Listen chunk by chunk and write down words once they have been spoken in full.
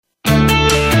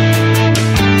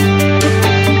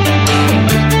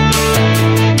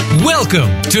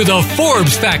Welcome to the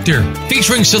Forbes Factor,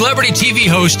 featuring celebrity TV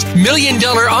host,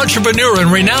 million-dollar entrepreneur,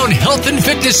 and renowned health and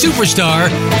fitness superstar,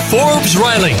 Forbes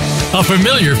Riley. A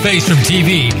familiar face from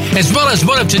TV, as well as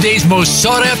one of today's most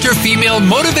sought-after female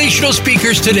motivational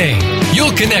speakers today.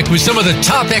 You'll connect with some of the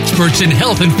top experts in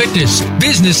health and fitness,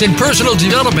 business and personal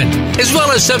development, as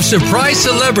well as some surprise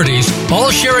celebrities,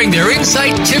 all sharing their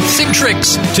insight, tips, and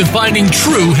tricks to finding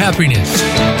true happiness.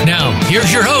 Now,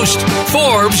 here's your host,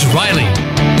 Forbes Riley.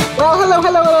 Well,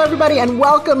 hello, everybody, and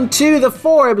welcome to the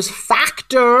Forbes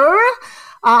Factor.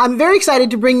 I'm very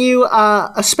excited to bring you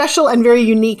a special and very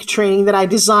unique training that I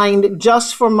designed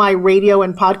just for my radio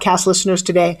and podcast listeners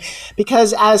today.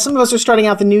 Because as some of us are starting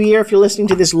out the new year, if you're listening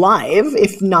to this live,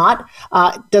 if not,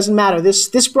 it doesn't matter.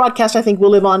 This broadcast, I think,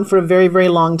 will live on for a very, very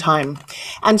long time.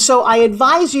 And so I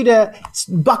advise you to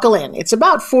buckle in. It's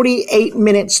about 48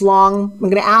 minutes long. I'm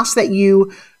going to ask that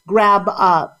you grab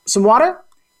some water,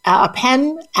 a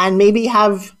pen, and maybe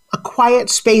have a quiet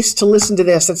space to listen to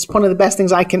this. That's one of the best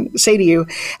things I can say to you. And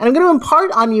I'm going to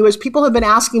impart on you, as people have been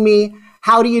asking me,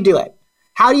 how do you do it?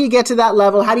 How do you get to that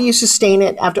level? How do you sustain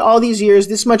it after all these years,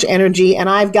 this much energy? And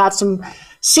I've got some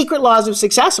secret laws of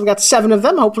success. I've got 7 of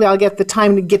them. Hopefully I'll get the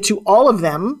time to get to all of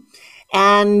them.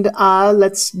 And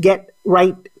let's get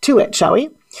right to it, shall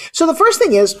we? So the first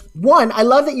thing is, one, I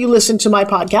love that you listen to my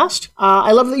podcast.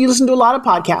 I love that you listen to a lot of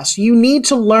podcasts. You need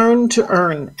to learn to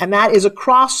earn, and that is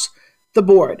across the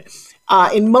board.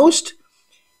 In most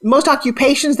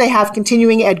occupations, they have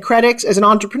continuing ed credits. As an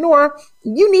entrepreneur,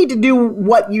 you need to do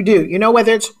what you do. You know,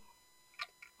 whether it's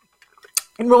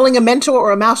enrolling a mentor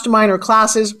or a mastermind or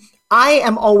classes, I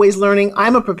am always learning.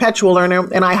 I'm a perpetual learner,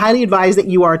 and I highly advise that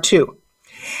you are too.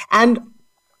 And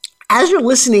as you're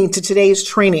listening to today's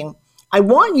training, I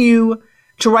want you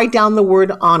to write down the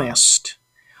word honest.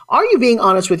 Are you being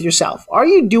honest with yourself? Are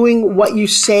you doing what you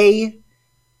say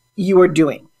you are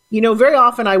doing? You know, very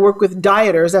often I work with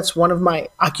dieters. That's one of my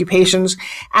occupations,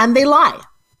 and they lie.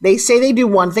 They say they do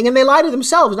one thing and they lie to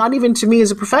themselves, not even to me as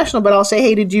a professional, but I'll say,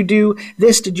 hey, did you do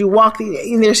this? Did you walk?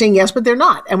 And they're saying yes, but they're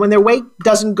not. And when their weight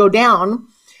doesn't go down,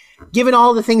 given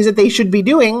all the things that they should be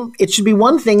doing, it should be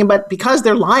one thing, but because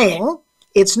they're lying,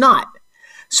 it's not.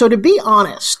 So to be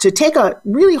honest, to take a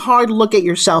really hard look at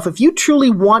yourself, if you truly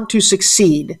want to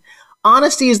succeed,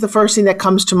 honesty is the first thing that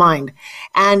comes to mind.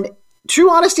 And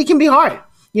true honesty can be hard.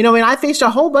 You know, I faced a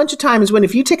whole bunch of times when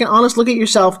if you take an honest look at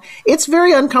yourself, it's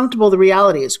very uncomfortable, the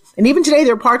realities. And even today,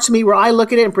 there are parts of me where I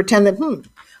look at it and pretend that,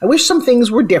 I wish some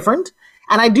things were different.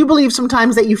 And I do believe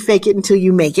sometimes that you fake it until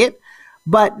you make it.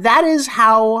 But that is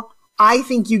how I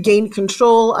think you gain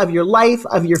control of your life,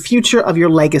 of your future, of your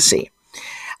legacy.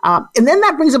 And then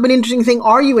that brings up an interesting thing.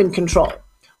 Are you in control?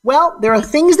 Well, there are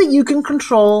things that you can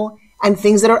control and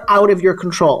things that are out of your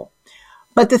control.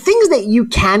 But the things that you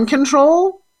can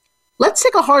control, let's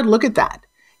take a hard look at that.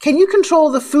 Can you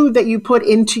control the food that you put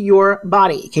into your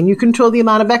body? Can you control the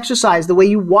amount of exercise, the way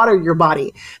you water your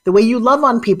body, the way you love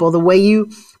on people, the way you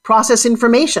process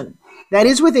information? That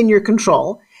is within your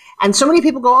control. And so many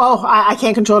people go, I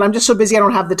can't control it. I'm just so busy. I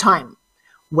don't have the time.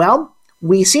 Well,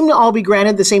 we seem to all be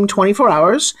granted the same 24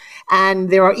 hours,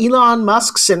 and there are Elon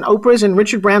Musks and Oprahs and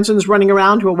Richard Bransons running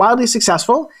around who are wildly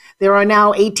successful. There are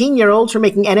now 18-year-olds who are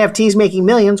making NFTs, making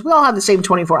millions. We all have the same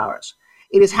 24 hours.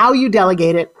 It is how you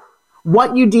delegate it,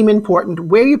 what you deem important,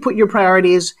 where you put your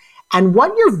priorities, and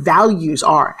what your values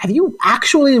are. Have you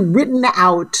actually written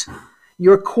out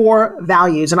your core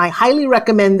values? And I highly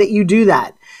recommend that you do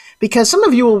that, because some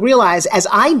of you will realize, as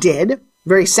I did,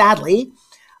 very sadly,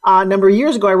 a number of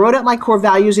years ago, I wrote out my core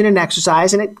values in an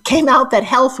exercise, and it came out that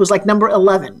health was like number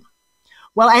 11.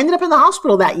 Well, I ended up in the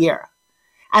hospital that year.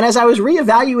 And as I was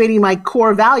reevaluating my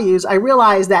core values, I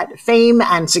realized that fame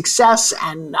and success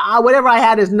and whatever I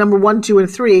had as number 1, 2,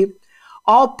 and 3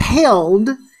 all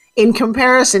paled in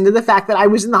comparison to the fact that I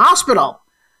was in the hospital.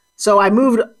 So I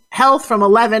moved health from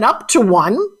 11 up to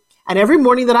 1. And every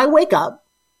morning that I wake up,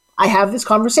 I have this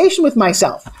conversation with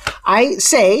myself. I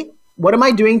say, what am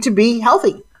I doing to be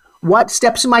healthy? What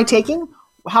steps am I taking?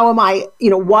 How am I,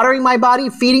 watering my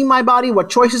body, feeding my body? What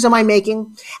choices am I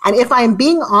making? And if I am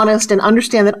being honest and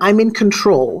understand that I'm in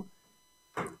control,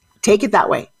 take it that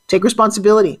way. Take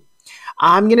responsibility.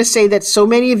 I'm going to say that so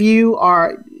many of you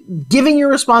are giving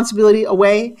your responsibility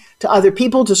away to other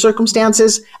people, to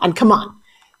circumstances. And come on,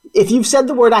 if you've said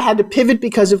the word, I had to pivot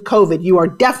because of COVID, you are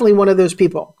definitely one of those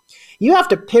people. You have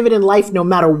to pivot in life no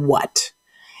matter what.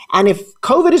 And if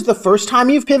COVID is the first time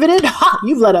you've pivoted,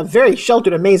 you've led a very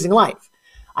sheltered, amazing life.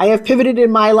 I have pivoted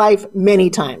in my life many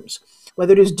times,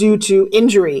 whether it is due to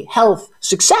injury, health,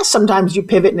 success. Sometimes you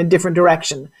pivot in a different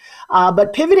direction.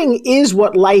 But pivoting is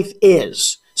what life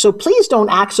is. So please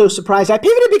don't act so surprised. I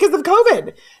pivoted because of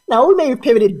COVID. No, we may have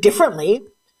pivoted differently,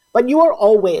 but you are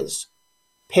always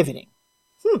pivoting.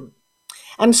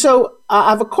 And so I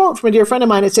have a quote from a dear friend of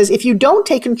mine. It says, if you don't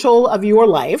take control of your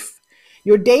life,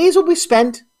 your days will be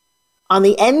spent on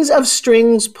the ends of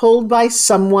strings pulled by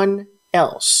someone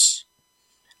else.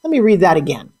 Let me read that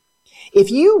again. If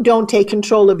you don't take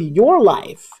control of your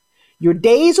life, your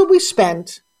days will be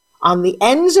spent on the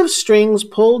ends of strings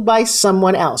pulled by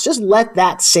someone else. Just let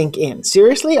that sink in.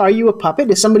 Seriously, are you a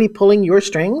puppet? Is somebody pulling your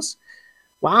strings?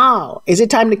 Wow. Is it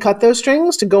time to cut those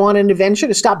strings, to go on an adventure,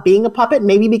 to stop being a puppet,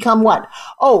 maybe become what?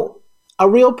 Oh, a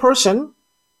real person,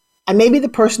 and maybe the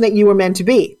person that you were meant to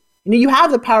be. You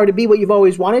have the power to be what you've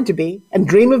always wanted to be and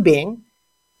dream of being.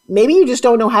 Maybe you just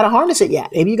don't know how to harness it yet.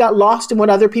 Maybe you got lost in what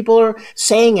other people are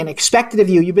saying and expected of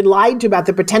you. You've been lied to about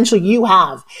the potential you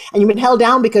have, and you've been held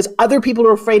down because other people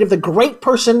are afraid of the great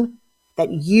person that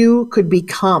you could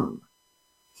become.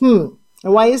 And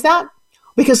why is that?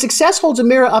 Because success holds a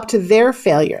mirror up to their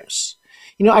failures.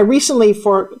 I recently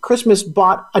for Christmas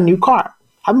bought a new car.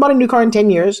 I haven't bought a new car in 10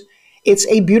 years. It's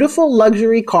a beautiful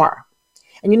luxury car.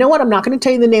 And you know what? I'm not going to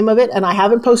tell you the name of it, and I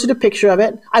haven't posted a picture of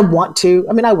it. I want to.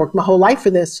 I worked my whole life for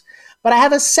this. But I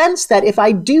have a sense that if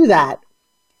I do that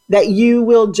you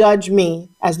will judge me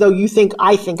as though you think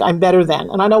I'm better than.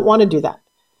 And I don't want to do that.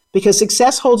 Because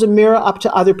success holds a mirror up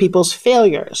to other people's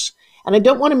failures. And I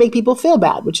don't want to make people feel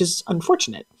bad, which is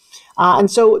unfortunate.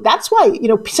 And so that's why,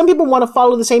 some people want to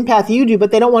follow the same path you do, but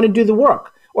they don't want to do the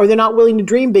work, or they're not willing to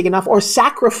dream big enough or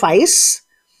sacrifice.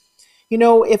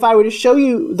 If I were to show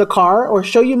you the car or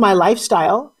show you my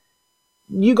lifestyle,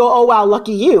 you go, oh, wow,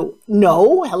 lucky you.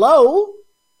 No, hello.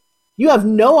 You have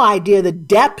no idea the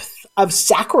depth of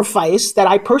sacrifice that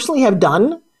I personally have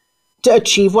done to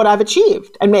achieve what I've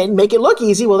achieved and make it look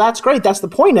easy. Well, that's great. That's the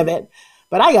point of it.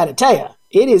 But I got to tell you,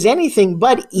 it is anything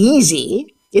but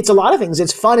easy. It's a lot of things.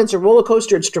 It's fun. It's a roller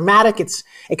coaster. It's dramatic. It's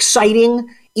exciting.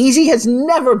 Easy has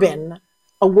never been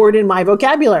a word in my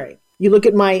vocabulary. You look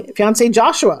at my fiance,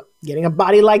 Joshua, getting a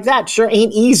body like that sure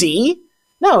ain't easy.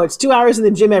 No, it's 2 hours in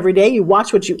the gym every day. You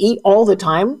watch what you eat all the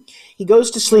time. He goes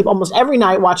to sleep almost every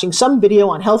night watching some video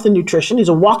on health and nutrition. He's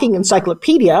a walking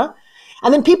encyclopedia.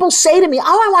 And then people say to me, oh,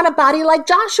 I want a body like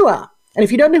Joshua. And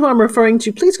if you don't know who I'm referring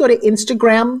to, please go to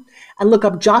Instagram and look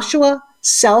up Joshua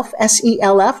Self,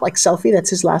 S-E-L-F, like selfie, that's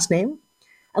his last name,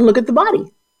 and look at the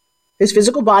body. His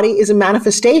physical body is a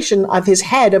manifestation of his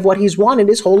head of what he's wanted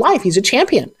his whole life. He's a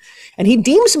champion. And he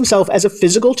deems himself as a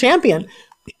physical champion.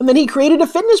 And then he created a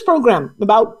fitness program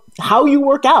about how you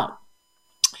work out.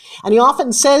 And he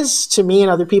often says to me and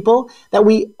other people that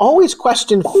we always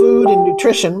question food and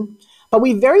nutrition, but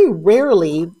we very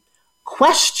rarely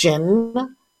question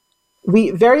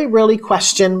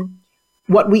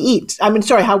what we eat.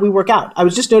 How we work out. I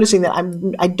was just noticing that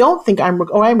I'm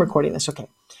recording this. Okay.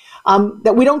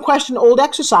 That we don't question old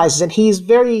exercises. And he's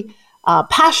very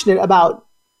passionate about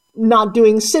not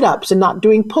doing sit-ups and not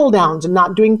doing pull-downs and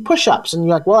not doing push-ups. And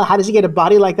you're like, well, how does he get a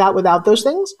body like that without those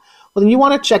things? Well, then you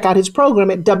want to check out his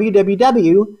program at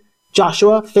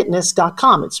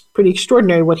www.joshuafitness.com. It's pretty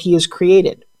extraordinary what he has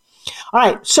created. All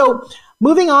right. So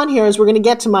moving on here, as we're going to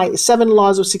get to my 7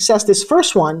 laws of success, this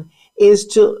first one is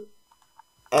to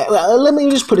let me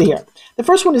just put it here. The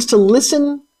first one is to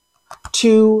listen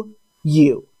to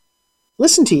you.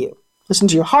 Listen to you. Listen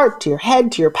to your heart, to your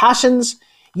head, to your passions.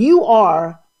 You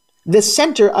are the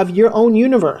center of your own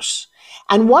universe.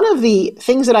 And one of the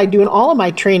things that I do in all of my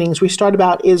trainings we start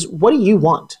about is, what do you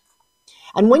want?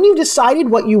 And when you've decided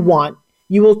what you want,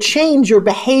 you will change your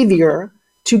behavior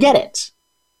to get it.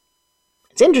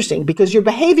 It's interesting because your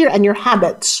behavior and your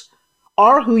habits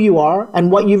are who you are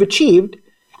and what you've achieved.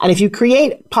 And if you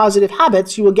create positive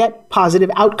habits, you will get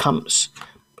positive outcomes.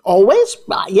 Always?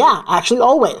 Yeah, actually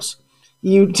always.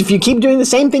 If you keep doing the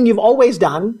same thing you've always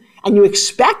done and you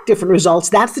expect different results,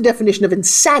 that's the definition of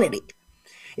insanity.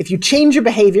 If you change your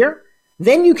behavior,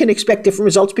 then you can expect different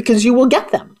results because you will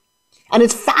get them. And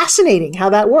it's fascinating how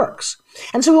that works.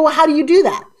 And so, well, how do you do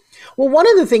that? Well, one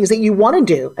of the things that you want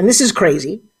to do, and this is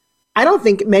crazy, I don't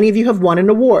think many of you have won an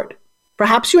award.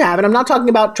 Perhaps you have, and I'm not talking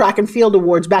about track and field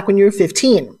awards back when you were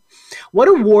 15. What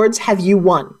awards have you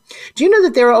won? Do you know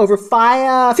that there are over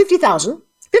 50,000,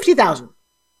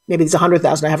 maybe it's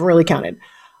 100,000, I haven't really counted,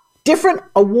 different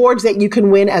awards that you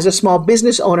can win as a small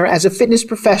business owner, as a fitness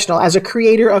professional, as a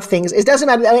creator of things. It doesn't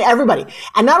matter, everybody.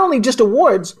 And not only just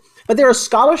awards, but there are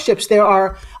scholarships, there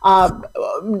are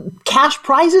cash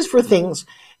prizes for things.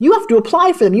 You have to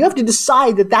apply for them. You have to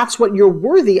decide that that's what you're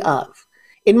worthy of.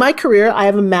 In my career, I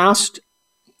have amassed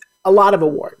a lot of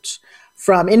awards,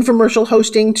 from infomercial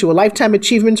hosting to a Lifetime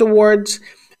Achievement Awards,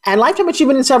 And lifetime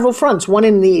achievement in several fronts, one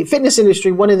in the fitness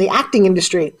industry, one in the acting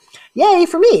industry. Yay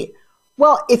for me.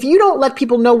 Well, if you don't let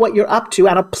people know what you're up to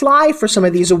and apply for some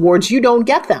of these awards, you don't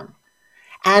get them.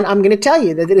 And I'm going to tell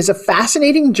you that it is a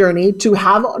fascinating journey to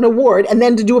have an award and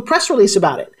then to do a press release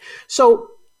about it.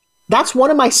 So that's one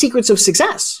of my secrets of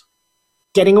success,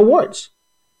 getting awards,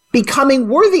 becoming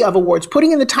worthy of awards,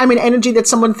 putting in the time and energy that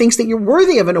someone thinks that you're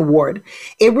worthy of an award.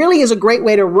 It really is a great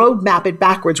way to roadmap it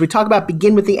backwards. We talk about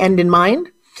begin with the end in mind.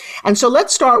 And so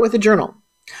let's start with a journal.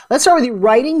 Let's start with you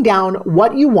writing down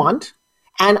what you want.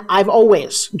 And I've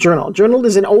always journaled. Journal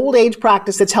is an old age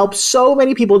practice that's helped so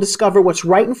many people discover what's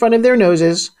right in front of their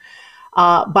noses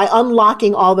by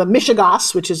unlocking all the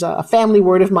mishigas, which is a family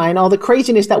word of mine, all the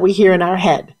craziness that we hear in our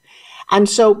head. And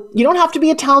so you don't have to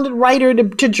be a talented writer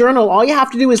to journal. All you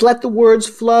have to do is let the words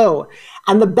flow.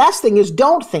 And the best thing is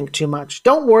don't think too much.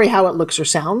 Don't worry how it looks or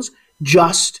sounds.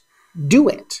 Just do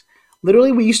it.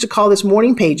 Literally, we used to call this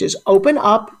morning pages. Open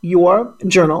up your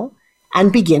journal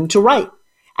and begin to write.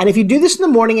 And if you do this in the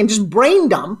morning and just brain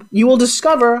dump, you will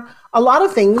discover a lot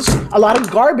of things, a lot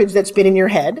of garbage that's been in your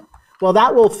head. Well,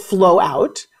 that will flow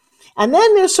out. And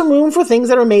then there's some room for things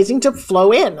that are amazing to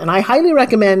flow in. And I highly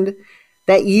recommend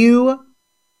that you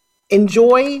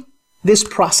enjoy this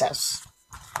process.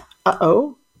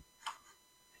 Uh-oh.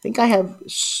 I think I have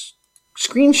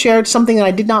screen shared something that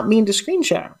I did not mean to screen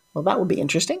share. Well, that would be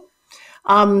interesting.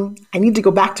 I need to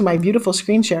go back to my beautiful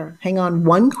screen share. Hang on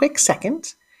one quick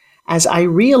second. As I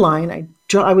realign,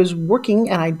 I was working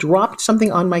and I dropped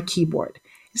something on my keyboard.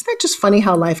 Isn't that just funny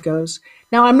how life goes?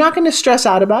 Now, I'm not going to stress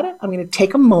out about it. I'm going to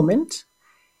take a moment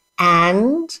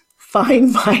and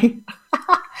find my...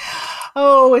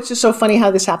 Oh, it's just so funny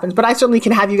how this happens. But I certainly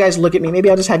can have you guys look at me. Maybe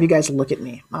I'll just have you guys look at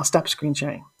me. I'll stop screen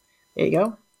sharing. There you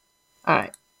go. All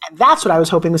right. And that's what I was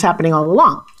hoping was happening all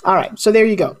along. All right. So there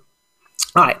you go.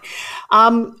 All right.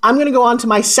 I'm going to go on to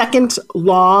my second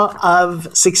law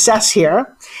of success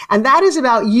here. And that is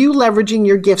about you leveraging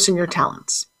your gifts and your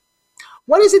talents.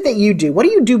 What is it that you do? What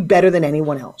do you do better than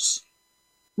anyone else?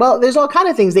 Well, there's all kinds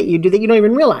of things that you do that you don't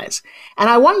even realize. And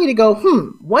I want you to go,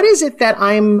 what is it that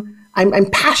I'm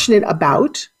passionate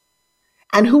about?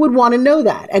 And who would want to know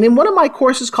that? And in one of my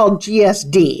courses called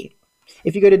GSD,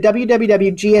 if you go to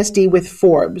www.gsd with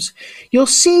Forbes, you'll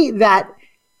see that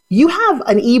you have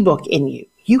an ebook in you.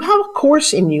 You have a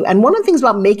course in you. And one of the things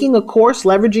about making a course,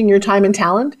 leveraging your time and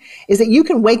talent, is that you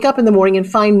can wake up in the morning and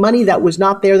find money that was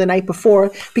not there the night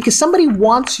before because somebody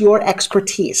wants your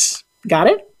expertise. Got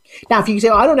it? Now, if you say,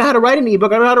 I don't know how to write an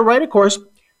ebook, I don't know how to write a course,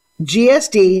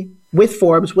 GSD with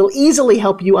Forbes will easily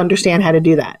help you understand how to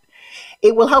do that.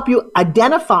 It will help you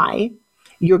identify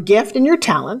your gift and your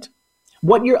talent,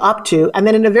 what you're up to, and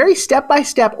then in a very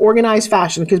step-by-step organized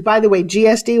fashion, because by the way,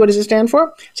 GSD, what does it stand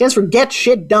for? It stands for Get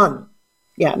Shit Done.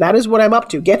 Yeah, that is what I'm up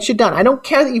to. Get shit done. I don't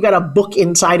care that you got a book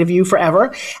inside of you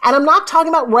forever. And I'm not talking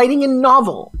about writing a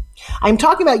novel. I'm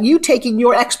talking about you taking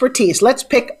your expertise. Let's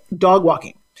pick dog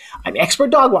walking. I'm an expert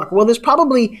dog walker. Well, there's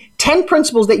probably 10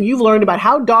 principles that you've learned about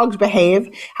how dogs behave,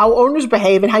 how owners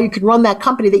behave, and how you could run that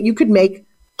company that you could make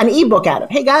an ebook out of.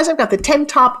 Hey guys, I've got the 10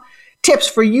 top tips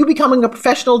for you becoming a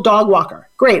professional dog walker.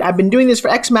 Great. I've been doing this for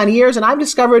X amount of years, and I've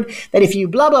discovered that if you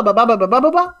blah, blah, blah, blah, blah, blah, blah,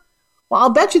 blah, blah, well, I'll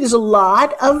bet you there's a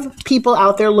lot of people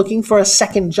out there looking for a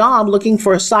second job, looking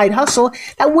for a side hustle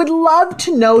that would love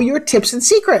to know your tips and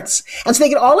secrets. And so they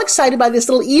get all excited by this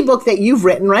little ebook that you've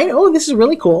written, right? Oh, this is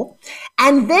really cool.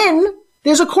 And then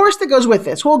there's a course that goes with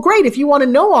this. Well, great. If you want to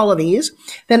know all of these,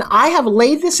 then I have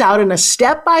laid this out in a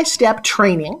step-by-step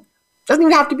training. Doesn't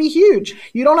even have to be huge.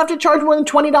 You don't have to charge more than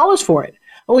 $20 for it.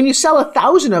 But when you sell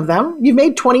 1,000 of them, you've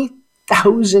made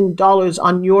 $20,000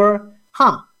 on your,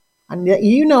 and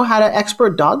you know how to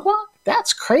expert dog walk?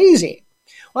 That's crazy.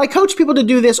 Well, I coach people to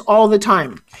do this all the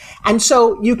time. And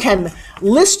so you can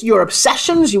list your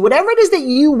obsessions, whatever it is that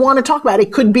you want to talk about.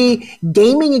 It could be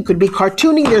gaming. It could be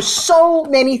cartooning. There's so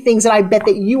many things that I bet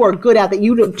that you are good at that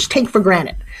you just take for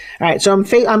granted. All right. So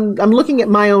I'm looking at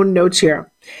my own notes here.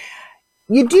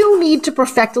 You do need to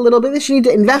perfect a little bit of this. You need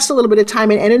to invest a little bit of time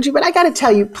and energy. But I got to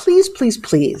tell you, please, please,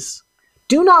 please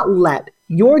do not let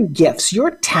your gifts,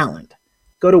 your talent,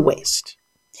 go to waste.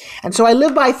 And so I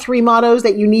live by 3 mottos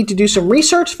that you need to do some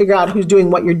research, figure out who's doing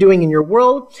what you're doing in your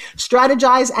world,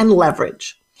 strategize, and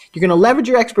leverage. You're going to leverage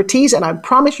your expertise, and I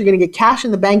promise you're going to get cash in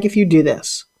the bank if you do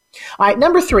this. All right,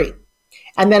 number 3.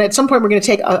 And then at some point, we're going to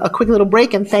take a quick little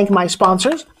break and thank my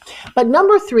sponsors. But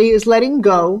number 3 is letting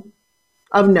go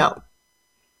of no.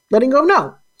 Letting go of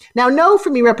no. Now, no for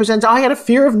me represents, I had a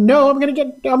fear of no, I'm going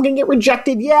to get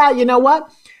rejected. Yeah, you know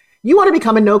what? You want to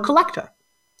become a no collector.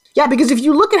 Yeah, because if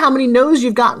you look at how many no's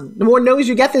you've gotten, the more no's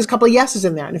you get, there's a couple of yeses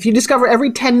in there. And if you discover every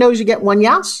 10 no's you get 1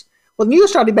 yes, Well,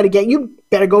 you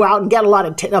better go out and get a lot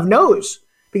of no's,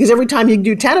 because every time you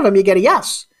do 10 of them, you get a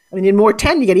yes. I mean, in more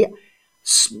 10, you get a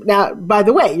yes. Now, by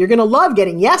the way, you're going to love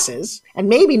getting yeses, and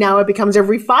maybe now it becomes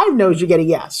every 5 no's you get a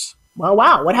yes. Well,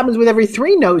 wow, what happens with every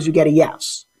 3 no's you get a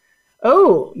yes?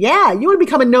 Oh, yeah, you want to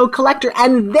become a no collector,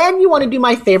 and then you want to do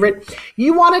my favorite.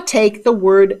 You want to take the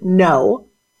word no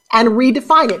and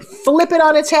redefine it, flip it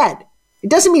on its head. It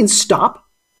doesn't mean stop.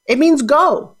 It means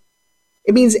go.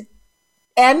 It means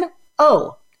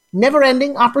N-O,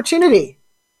 never-ending opportunity.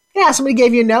 Yeah, somebody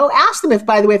gave you a no. Ask them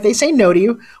if they say no to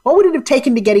you, what would it have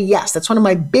taken to get a yes? That's one of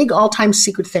my big all-time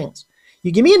secret things.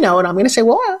 You give me a no, and I'm going to say,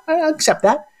 well, I'll accept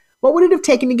that. What would it have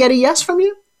taken to get a yes from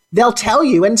you? They'll tell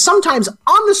you, and sometimes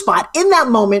on the spot, in that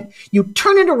moment, you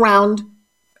turn it around,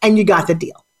 and you got the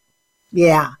deal.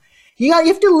 Yeah. You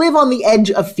have to live on the edge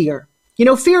of fear. You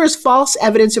know, fear is false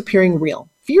evidence appearing real.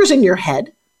 Fear's in your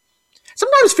head.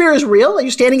 Sometimes fear is real.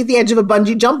 You're standing at the edge of a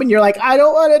bungee jump and you're like, I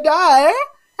don't want to die.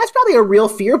 That's probably a real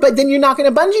fear, but then you're not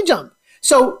going to bungee jump.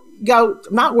 So I'm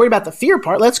not worried about the fear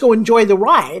part. Let's go enjoy the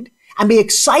ride and be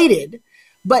excited.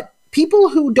 But people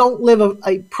who don't live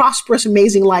a prosperous,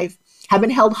 amazing life have been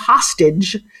held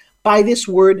hostage by this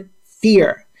word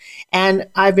fear. And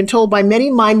I've been told by many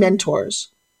of my mentors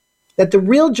that the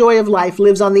real joy of life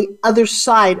lives on the other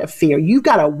side of fear. You've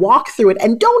got to walk through it,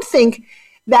 and don't think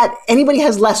that anybody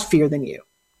has less fear than you.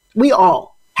 We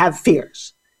all have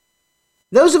fears.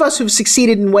 Those of us who've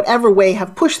succeeded in whatever way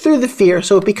have pushed through the fear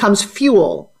so it becomes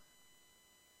fuel.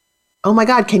 Oh my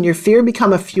God, can your fear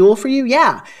become a fuel for you?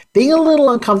 Yeah. Being a little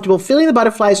uncomfortable, feeling the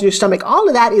butterflies in your stomach, all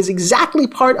of that is exactly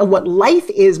part of what life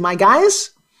is, my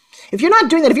guys. If you're not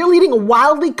doing that, if you're leading a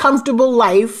wildly comfortable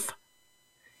life,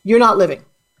 you're not living.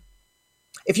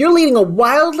 If you're leading a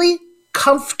wildly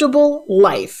comfortable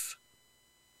life,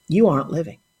 you aren't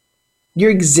living.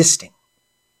 You're existing.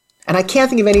 And I can't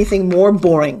think of anything more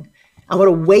boring and what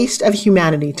a waste of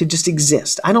humanity to just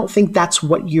exist. I don't think that's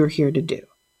what you're here to do.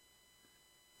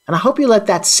 And I hope you let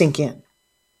that sink in.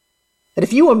 That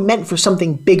if you were meant for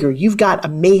something bigger, you've got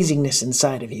amazingness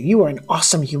inside of you. You are an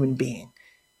awesome human being.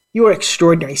 You are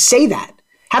extraordinary. Say that.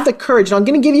 Have the courage. And I'm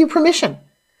going to give you permission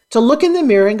to look in the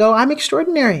mirror and go, I'm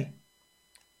extraordinary.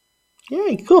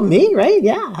 Yeah, cool. Me, right?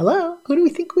 Yeah. Hello. Who do we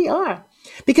think we are?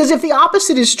 Because if the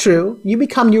opposite is true, you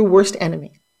become your worst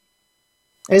enemy.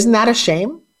 Isn't that a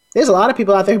shame? There's a lot of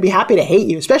people out there who'd be happy to hate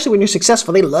you, especially when you're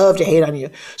successful. They love to hate on you.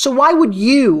 So why would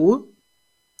you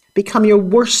become your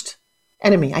worst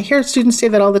enemy? I hear students say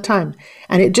that all the time,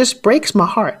 and it just breaks my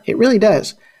heart. It really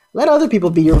does. Let other people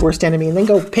be your worst enemy and then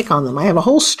go pick on them. I have a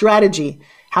whole strategy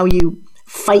how you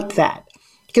fight that,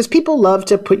 because people love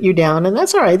to put you down, and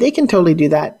that's all right. They can totally do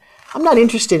that. I'm not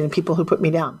interested in people who put me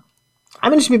down.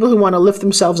 I'm interested in people who want to lift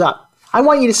themselves up. I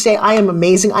want you to say, I am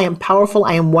amazing, I am powerful,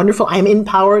 I am wonderful, I am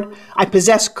empowered, I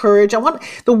possess courage. I want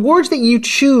the words that you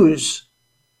choose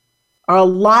are a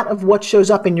lot of what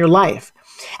shows up in your life.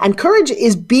 And courage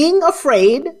is being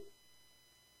afraid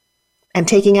and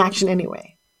taking action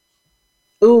anyway.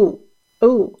 Ooh.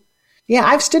 Yeah,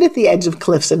 I've stood at the edge of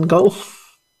cliffs and go,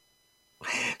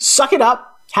 suck it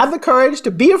up, have the courage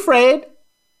to be afraid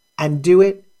and do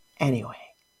it anyway.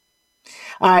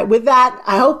 All right, with that,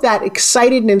 I hope that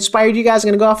excited and inspired you guys. I'm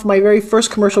going to go off my very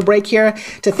first commercial break here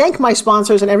to thank my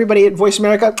sponsors and everybody at Voice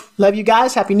America. Love you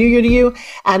guys. Happy New Year to you.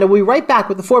 And we'll be right back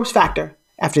with the Forbes Factor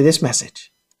after this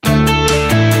message.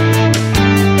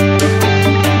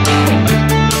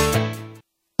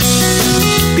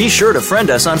 Be sure to friend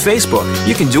us on Facebook.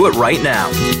 You can do it right now.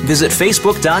 Visit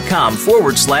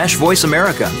facebook.com/Voice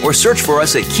America or search for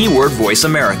us at keyword Voice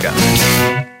America.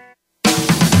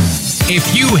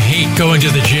 If you hate going to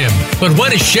the gym, but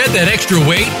want to shed that extra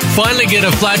weight, finally get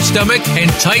a flat stomach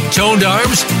and tight toned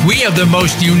arms, we have the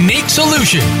most unique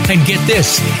solution. And get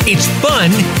this, it's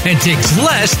fun and takes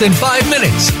less than 5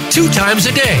 minutes, 2 times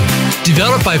a day.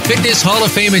 Developed by Fitness Hall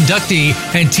of Fame inductee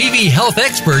and TV health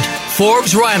expert,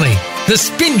 Forbes Riley. The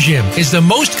Spin Gym is the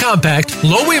most compact,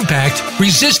 low-impact,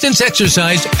 resistance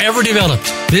exercise ever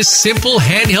developed. This simple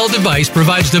handheld device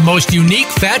provides the most unique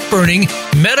fat-burning,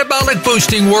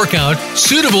 metabolic-boosting workout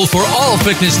suitable for all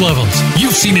fitness levels.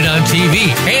 You've seen it on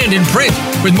TV and in print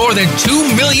with more than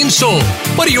 2 million sold.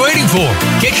 What are you waiting for?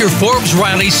 Get your Forbes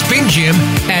Riley Spin Gym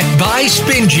at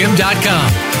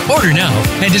buyspingym.com. Order now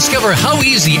and discover how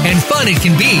easy and fun it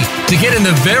can be to get in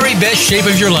the very best shape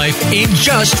of your life in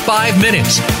just 5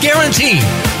 minutes. Guaranteed.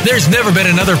 There's never been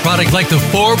another product like the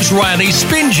Forbes Riley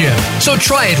Spin Gym. So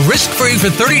try it risk-free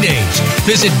for 30 days.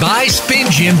 Visit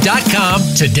buyspingym.com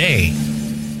today.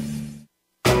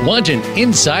 Want an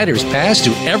insider's pass to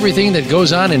everything that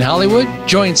goes on in Hollywood?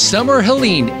 Join Summer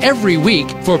Helene every week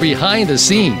for Behind the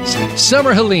Scenes.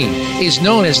 Summer Helene is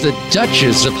known as the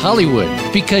Duchess of Hollywood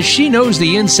because she knows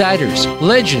the insiders,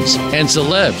 legends, and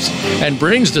celebs and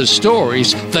brings the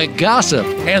stories, the gossip,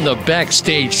 and the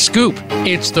backstage scoop.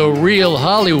 It's the real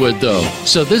Hollywood, though,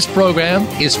 so this program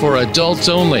is for adults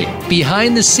only.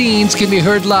 Behind the Scenes can be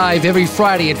heard live every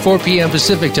Friday at 4 p.m.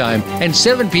 Pacific Time and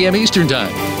 7 p.m. Eastern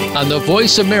Time on the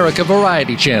Voice America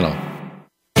Variety Channel.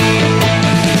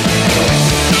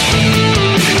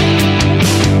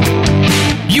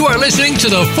 You are listening to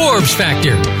the Forbes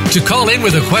Factor. To call in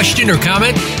with a question or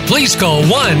comment, please call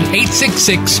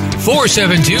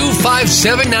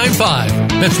 1-866-472-5795.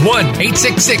 That's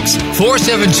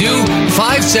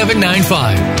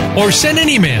 1-866-472-5795. Or send an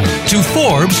email to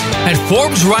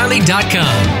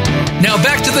Forbes@ForbesRiley.com. Now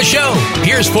back to the show.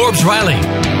 Here's Forbes Riley.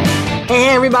 Hey,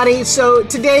 everybody. So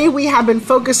today we have been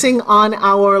focusing on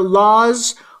our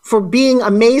laws for being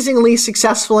amazingly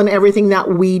successful in everything that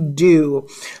we do.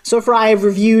 So far, I have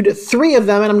reviewed 3 of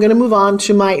them, and I'm going to move on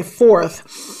to my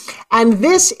 4th. And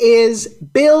this is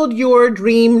build your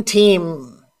dream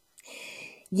team.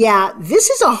 Yeah, this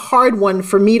is a hard one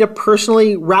for me to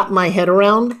personally wrap my head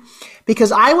around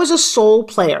because I was a sole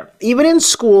player. Even in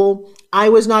school, I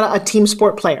was not a team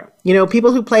sport player. You know,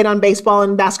 people who played on baseball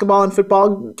and basketball and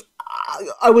football,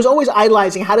 I was always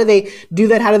idolizing. How do they do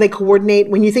that? How do they coordinate?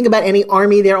 When you think about any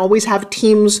army, they always have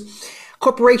teams.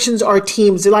 Corporations are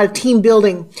teams. There's a lot of team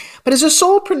building. But as a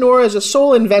solopreneur, as a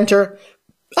sole inventor,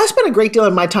 I spent a great deal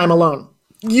of my time alone.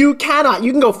 You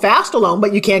can go fast alone,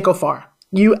 but you can't go far.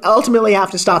 You ultimately have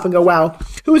to stop and go, wow,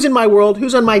 who's in my world?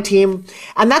 Who's on my team?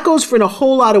 And that goes for in a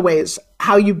whole lot of ways,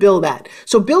 how you build that.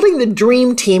 So building the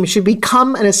dream team should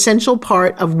become an essential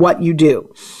part of what you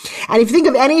do. And if you think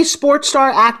of any sports star,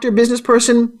 actor, business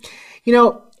person,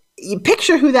 you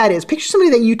picture who that is. Picture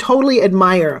somebody that you totally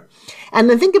admire. And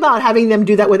then think about having them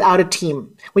do that without a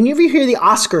team. Whenever you hear the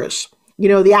Oscars,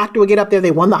 the actor will get up there,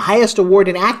 they won the highest award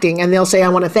in acting, and they'll say, I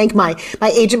want to thank my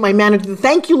agent, my manager. The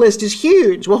thank you list is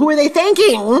huge. Well, who are they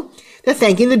thanking? They're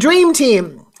thanking the dream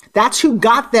team. That's who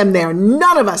got them there.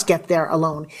 None of us get there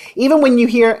alone. Even when you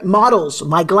hear models,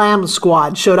 my glam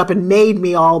squad showed up and made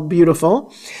me all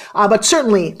beautiful, but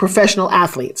certainly professional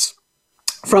athletes.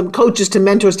 From coaches to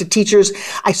mentors to teachers.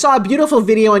 I saw a beautiful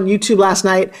video on YouTube last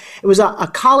night. It was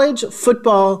a college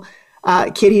football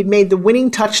kid. He'd made the winning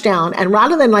touchdown, and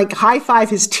rather than high five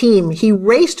his team, he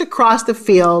raced across the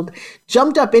field,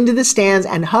 jumped up into the stands,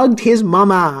 and hugged his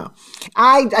mama.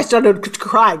 I started to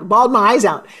cry, bawled my eyes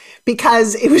out,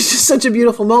 because it was just such a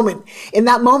beautiful moment. In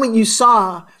that moment, you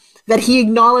saw that he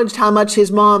acknowledged how much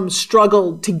his mom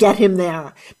struggled to get him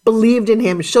there, believed in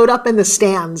him, showed up in the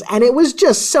stands, and it was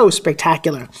just so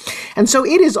spectacular. And so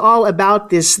it is all about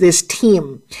this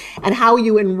team and how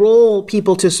you enroll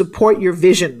people to support your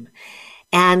vision.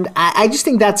 And I just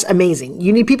think that's amazing.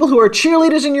 You need people who are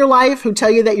cheerleaders in your life, who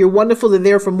tell you that you're wonderful, they're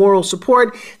there for moral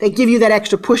support. They give you that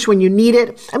extra push when you need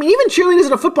it. I mean, even cheerleaders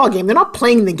at a football game, they're not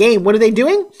playing the game. What are they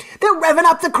doing? They're revving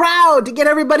up the crowd to get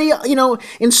everybody,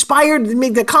 inspired, to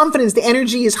make the confidence, the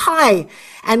energy is high.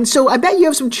 And so I bet you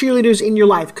have some cheerleaders in your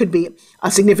life. Could be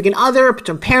a significant other,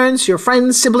 some parents, your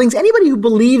friends, siblings, anybody who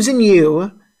believes in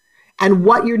you and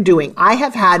what you're doing. I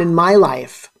have had in my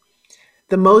life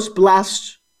the most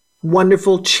blessed,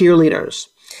 wonderful cheerleaders.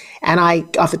 And I,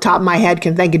 off the top of my head,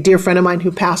 can thank a dear friend of mine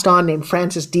who passed on named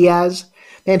Frances Diaz.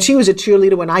 Man, she was a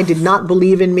cheerleader when I did not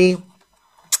believe in me.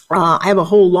 I have a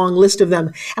whole long list of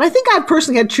them. And I think I've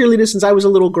personally had cheerleaders since I was a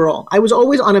little girl. I was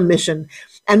always on a mission.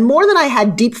 And more than I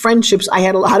had deep friendships, I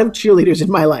had a lot of cheerleaders in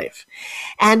my life.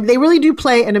 And they really do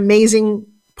play an amazing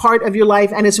part of your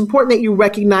life, and it's important that you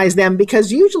recognize them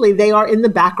because usually they are in the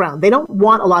background. They don't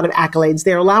want a lot of accolades.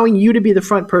 They're allowing you to be the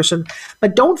front person,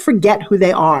 but don't forget who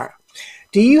they are.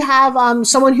 Do you have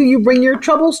someone who you bring your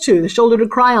troubles to, the shoulder to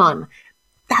cry on?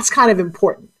 That's kind of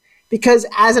important because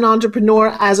as an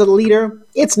entrepreneur, as a leader,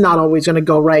 it's not always going to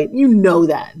go right. You know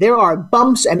that. There are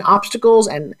bumps and obstacles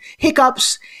and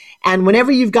hiccups. And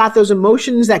whenever you've got those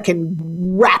emotions that can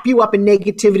wrap you up in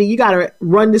negativity, you got to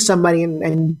run to somebody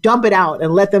and dump it out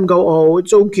and let them go, oh,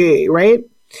 it's okay, right?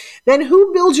 Then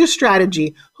who builds your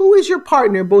strategy? Who is your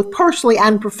partner, both personally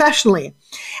and professionally?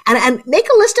 And make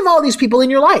a list of all these people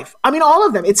in your life. I mean, all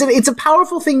of them. It's a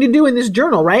powerful thing to do in this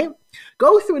journal, right?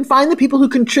 Go through and find the people who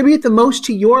contribute the most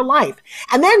to your life.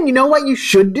 And then you know what you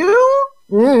should do?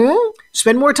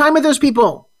 Spend more time with those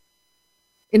people.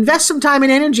 Invest some time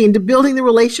and energy into building the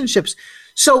relationships.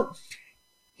 So,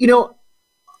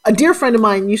 a dear friend of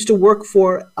mine used to work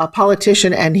for a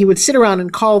politician, and he would sit around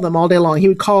and call them all day long. He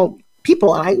would call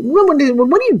people. And I what do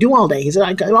you do all day? He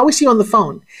said, I always see you on the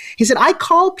phone. He said, I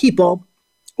call people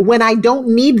when I don't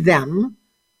need them,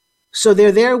 so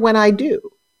they're there when I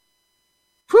do.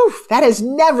 Whew, that has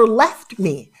never left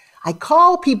me. I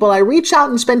call people, I reach out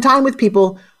and spend time with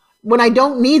people when I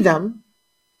don't need them,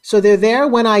 so they're there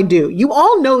when I do. You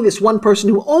all know this one person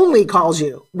who only calls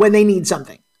you when they need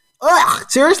something. Ugh,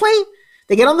 seriously?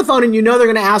 They get on the phone and you know they're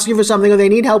going to ask you for something or they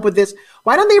need help with this.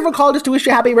 Why don't they ever call just to wish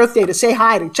you a happy birthday, to say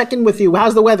hi, to check in with you?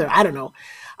 How's the weather? I don't know.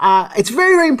 It's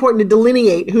very, very important to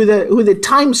delineate who the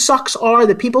time sucks are,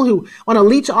 the people who want to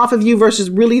leech off of you versus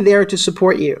really there to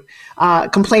support you.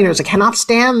 Complainers. I cannot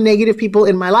stand negative people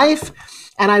in my life,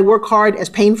 and I work hard, as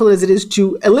painful as it is,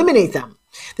 to eliminate them.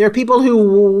 There are people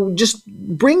who just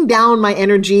bring down my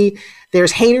energy.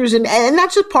 There's haters, and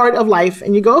that's just part of life.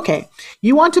 And you go, okay,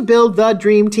 you want to build the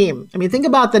dream team. I mean, think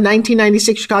about the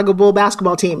 1996 Chicago Bull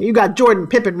basketball team. You got Jordan,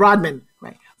 Pippen, Rodman,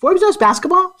 right? Forbes knows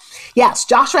basketball? Yes,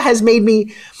 Joshua has made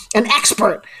me an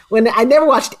expert. When I never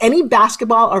watched any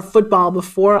basketball or football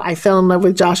before I fell in love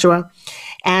with Joshua.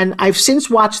 And I've since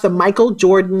watched the Michael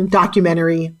Jordan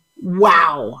documentary.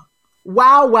 Wow.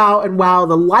 Wow, wow, and wow.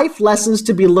 The life lessons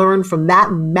to be learned from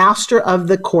that master of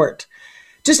the court.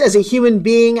 Just as a human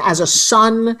being, as a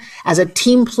son, as a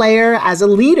team player, as a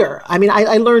leader. I mean,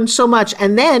 I learned so much.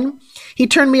 And then he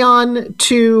turned me on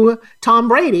to Tom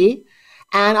Brady,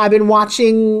 and I've been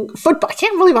watching football. I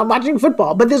can't believe I'm watching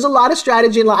football, but there's a lot of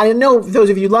strategy. And I know those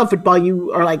of you who love football,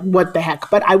 you are like, what the heck?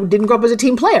 But I didn't grow up as a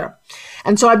team player.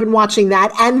 And so I've been watching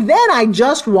that. And then I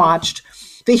just watched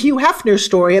the Hugh Hefner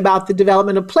story about the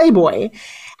development of Playboy.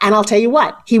 And I'll tell you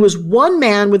what, he was one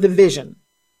man with a vision,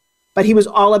 but he was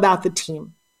all about the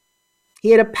team. He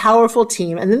had a powerful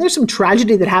team. And then there's some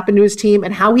tragedy that happened to his team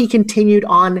and how he continued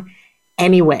on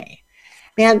anyway.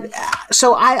 Man,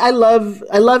 so I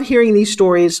love hearing these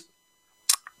stories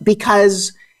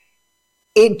because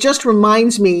it just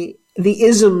reminds me the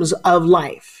isms of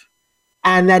life,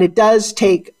 and that it does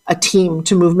take a team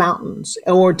to move mountains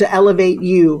or to elevate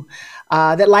you,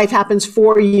 that life happens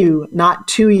for you, not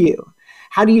to you.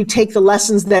 How do you take the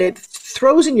lessons that it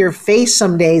throws in your face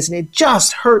some days and it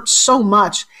just hurts so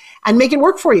much and make it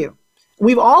work for you?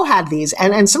 We've all had these,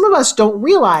 and some of us don't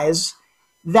realize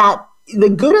that the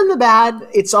good and the bad,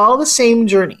 it's all the same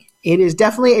journey. It is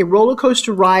definitely a roller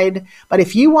coaster ride, but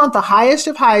if you want the highest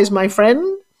of highs, my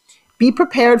friend, be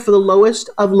prepared for the lowest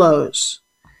of lows.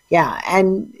 Yeah,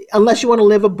 and unless you want to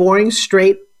live a boring,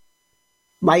 straight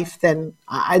life, then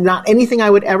not anything I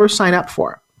would ever sign up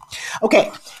for.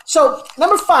 Okay, so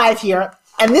number 5 here,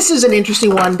 and this is an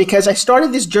interesting one because I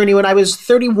started this journey when I was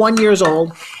 31 years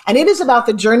old, and it is about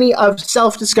the journey of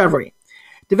self-discovery.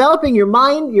 Developing your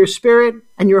mind, your spirit,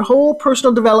 and your whole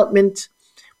personal development,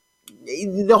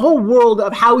 the whole world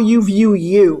of how you view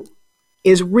you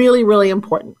is really, really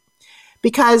important.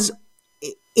 Because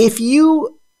if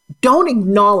you don't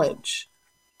acknowledge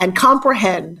and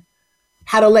comprehend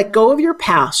how to let go of your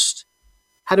past,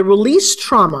 how to release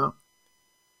trauma,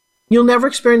 you'll never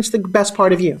experience the best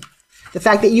part of you. The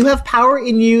fact that you have power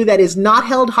in you that is not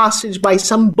held hostage by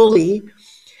some bully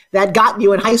that got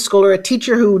you in high school, or a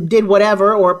teacher who did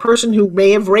whatever, or a person who may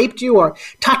have raped you or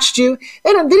touched you.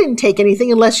 They didn't take anything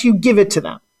unless you give it to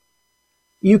them.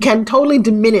 You can totally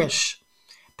diminish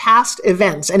past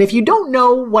events. And if you don't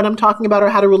know what I'm talking about or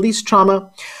how to release trauma,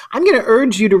 I'm going to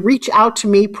urge you to reach out to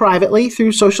me privately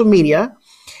through social media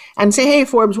and say, hey,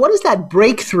 Forbes, what is that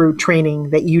breakthrough training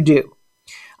that you do?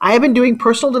 I have been doing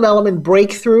personal development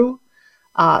breakthrough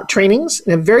trainings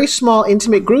in a very small,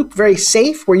 intimate group, very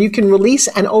safe, where you can release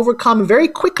and overcome very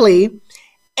quickly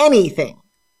anything.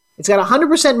 It's got a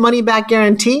 100% money back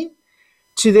guarantee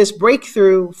to this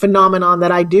breakthrough phenomenon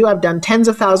that I do. I've done tens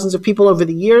of thousands of people over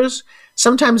the years.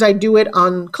 Sometimes I do it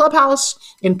on Clubhouse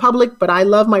in public, but I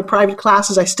love my private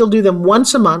classes. I still do them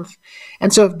once a month.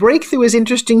 And so if breakthrough is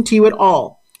interesting to you at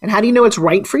all, and how do you know it's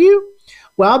right for you?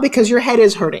 Well, because your head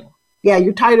is hurting. Yeah,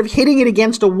 you're tired of hitting it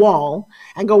against a wall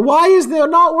and go, why is it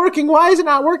not working? Why is it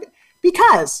not working?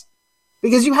 Because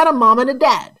you had a mom and a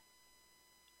dad.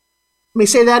 Let me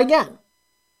say that again.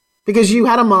 Because you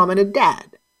had a mom and a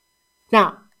dad.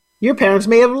 Now, your parents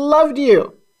may have loved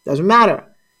you. Doesn't matter.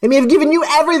 They may have given you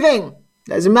everything.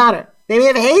 Doesn't matter. They may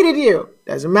have hated you.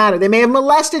 Doesn't matter. They may have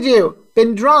molested you,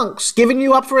 been drunks, given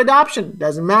you up for adoption.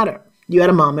 Doesn't matter. You had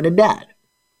a mom and a dad.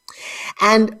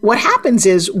 And what happens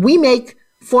is we make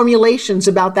formulations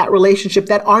about that relationship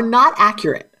that are not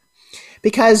accurate,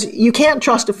 because you can't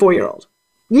trust a 4-year-old.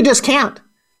 You just can't.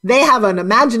 They have an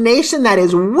imagination that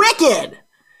is wicked.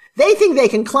 They think they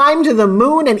can climb to the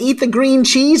moon and eat the green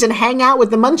cheese and hang out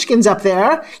with the munchkins up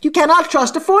there. You cannot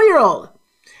trust a 4-year-old.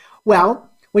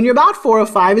 Well, When you're about 4 or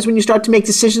 5 is when you start to make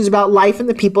decisions about life and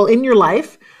the people in your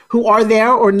life who are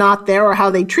there or not there or how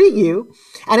they treat you.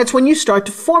 And it's when you start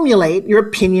to formulate your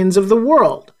opinions of the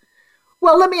world.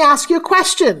 Well, let me ask you a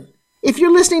question. If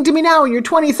you're listening to me now and you're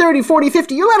 20, 30, 40,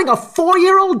 50, you're letting a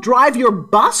 4-year-old drive your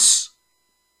bus?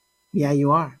 Yeah,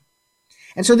 you are.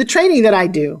 And so the training that I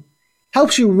do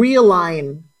helps you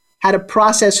realign how to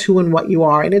process who and what you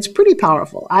are. And it's pretty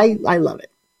powerful. I love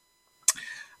it.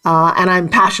 And I'm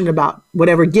passionate about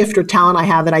whatever gift or talent I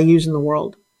have that I use in the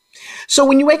world. So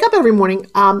when you wake up every morning,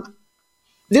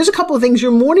 there's a couple of things.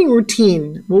 Your morning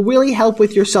routine will really help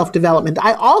with your self-development.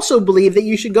 I also believe that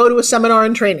you should go to a seminar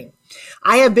and training.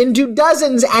 I have been to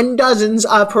dozens and dozens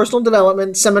of personal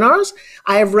development seminars.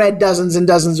 I have read dozens and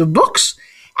dozens of books,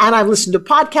 and I've listened to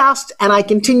podcasts, and I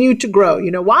continue to grow.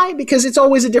 You know why? Because it's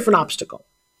always a different obstacle.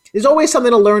 There's always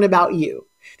something to learn about you.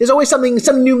 There's always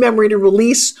some new memory to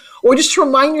release, or just to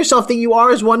remind yourself that you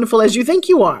are as wonderful as you think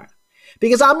you are.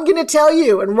 Because I'm going to tell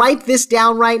you, and write this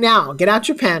down right now. Get out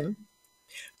your pen.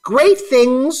 Great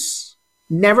things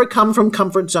never come from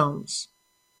comfort zones.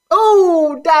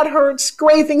 Oh, that hurts.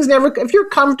 Great things never. If you're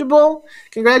comfortable,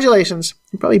 congratulations.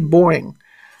 You're probably boring.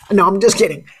 No, I'm just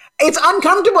kidding. It's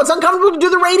uncomfortable. It's uncomfortable to do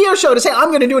the radio show, to say, I'm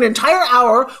going to do an entire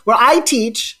hour where I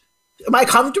teach. Am I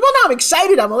comfortable? No, I'm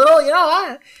excited. I'm a little,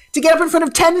 to get up in front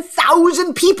of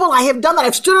 10,000 people. I have done that.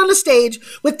 I've stood on a stage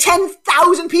with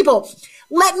 10,000 people.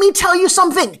 Let me tell you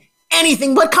something.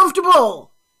 Anything but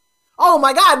comfortable. Oh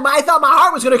my God, I thought my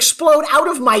heart was going to explode out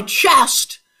of my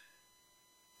chest.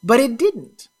 But it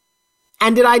didn't.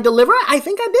 And did I deliver? I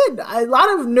think I did. A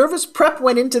lot of nervous prep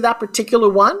went into that particular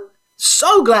one.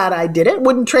 So glad I did it.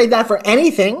 Wouldn't trade that for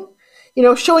anything.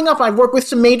 Showing up, I've worked with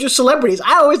some major celebrities.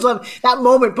 I always love that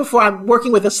moment before I'm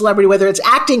working with a celebrity, whether it's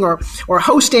acting or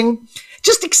hosting.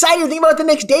 Just excited to think about what the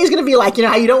next day is going to be like.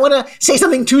 How you don't want to say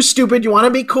something too stupid. You want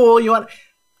to be cool.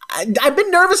 I've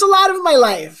been nervous a lot of my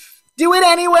life. Do it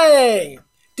anyway.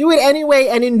 Do it anyway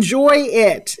and enjoy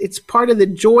it. It's part of the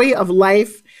joy of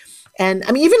life. And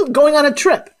even going on a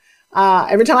trip.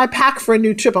 Every time I pack for a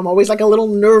new trip, I'm always like a little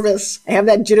nervous. I have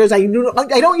that jitters. I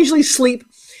don't usually sleep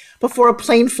before a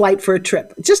plane flight for a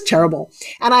trip. It's just terrible.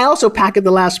 And I also pack at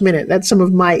the last minute. That's some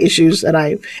of my issues that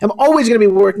I am always going to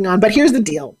be working on. But here's the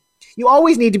deal. You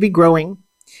always need to be growing.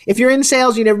 If you're in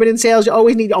sales, you've never been in sales, you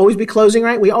always need to always be closing,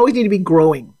 right? We always need to be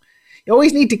growing. You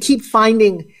always need to keep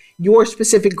finding your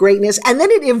specific greatness, and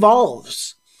then it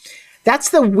evolves. That's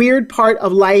the weird part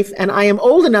of life, and I am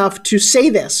old enough to say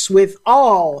this with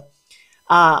all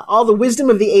the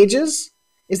wisdom of the ages,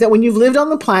 is that when you've lived on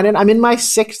the planet, I'm in my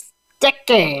 6th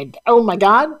decade. Oh my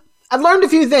God. I've learned a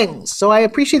few things, so I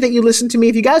appreciate that you listen to me.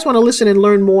 If you guys want to listen and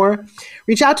learn more,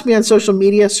 reach out to me on social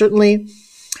media, certainly.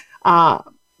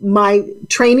 My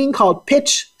training called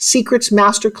Pitch Secrets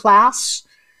Masterclass,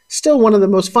 still one of the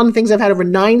most fun things. I've had over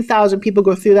 9,000 people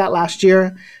go through that last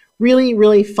year. Really,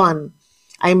 really fun.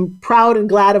 I'm proud and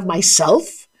glad of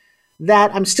myself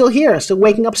that I'm still here, still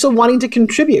waking up, still wanting to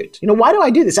contribute. Why do I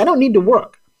do this? I don't need to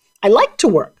work. I like to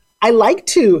work. I like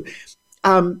to,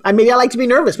 maybe I like to be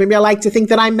nervous. Maybe I like to think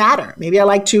that I matter. Maybe I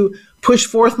like to push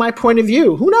forth my point of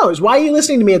view. Who knows? Why are you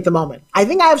listening to me at the moment? I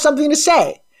think I have something to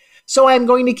say. So I'm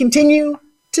going to continue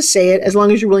to say it as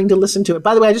long as you're willing to listen to it.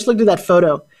 By the way, I just looked at that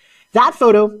photo. That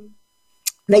photo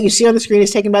that you see on the screen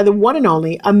is taken by the one and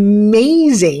only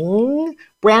amazing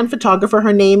brand photographer.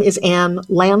 Her name is Anne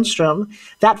Landstrom.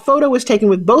 That photo was taken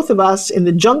with both of us in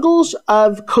the jungles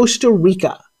of Costa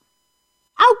Rica.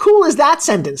 How cool is that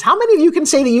sentence? How many of you can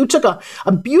say that you took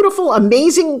a beautiful,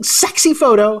 amazing, sexy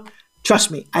photo?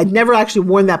 Trust me, I'd never actually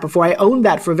worn that before. I owned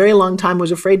that for a very long time,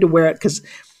 was afraid to wear it because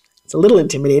it's a little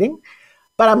intimidating.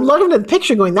 But I'm looking at the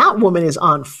picture going, that woman is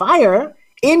on fire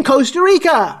in Costa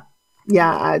Rica.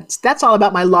 Yeah, that's all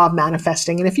about my law of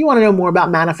manifesting. And if you want to know more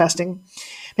about manifesting,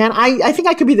 man, I think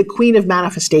I could be the queen of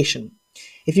manifestation.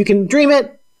 If you can dream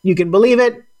it, you can believe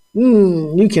it,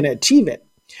 you can achieve it.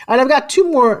 And I've got two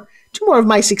more of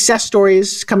my success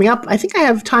stories coming up. I think I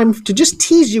have time to just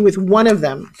tease you with one of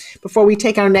them before we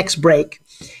take our next break.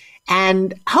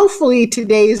 And hopefully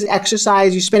today's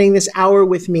exercise, you spending this hour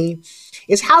with me,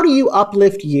 is how do you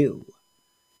uplift you?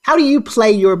 How do you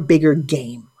play your bigger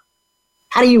game?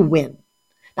 How do you win?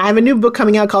 Now, I have a new book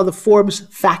coming out called The Forbes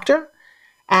Factor,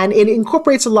 and it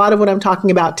incorporates a lot of what I'm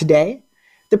talking about today.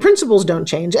 The principles don't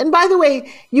change. And by the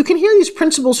way, you can hear these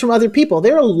principles from other people.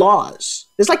 There are laws.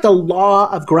 It's like the law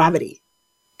of gravity.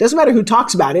 Doesn't matter who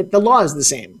talks about it, the law is the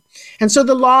same. And so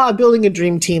the law of building a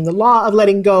dream team, the law of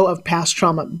letting go of past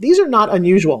trauma, these are not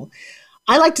unusual.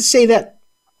 I like to say that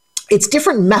it's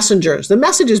different messengers. The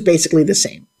message is basically the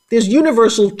same. There's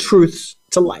universal truths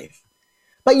to life.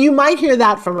 But you might hear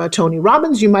that from a Tony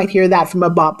Robbins. You might hear that from a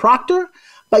Bob Proctor.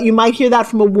 But you might hear that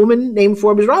from a woman named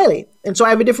Forbes Riley. And so I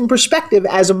have a different perspective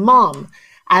as a mom,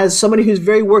 as somebody who's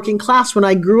very working class when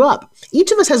I grew up.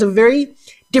 Each of us has a very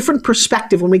different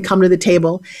perspective when we come to the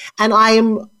table. And I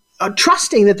am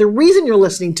trusting that the reason you're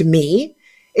listening to me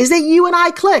is that you and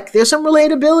I click. There's some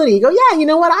relatability. You go, yeah, you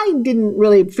know what? I didn't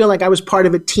really feel like I was part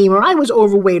of a team, or I was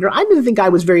overweight, or I didn't think I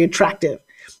was very attractive.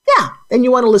 Yeah, then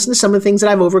you want to listen to some of the things that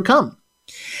I've overcome.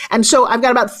 And so I've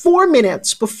got about 4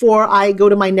 minutes before I go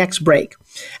to my next break.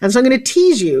 And so I'm going to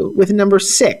tease you with number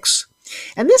 6.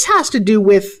 And this has to do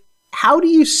with, how do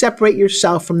you separate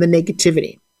yourself from the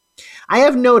negativity? I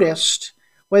have noticed,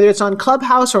 whether it's on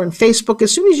Clubhouse or on Facebook,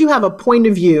 as soon as you have a point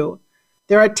of view,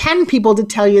 there are 10 people to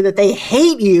tell you that they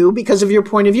hate you because of your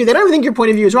point of view. They don't even think your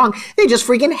point of view is wrong. They just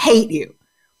freaking hate you.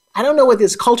 I don't know what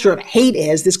this culture of hate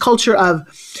is, this culture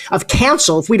of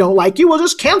cancel. If we don't like you, we'll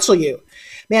just cancel you.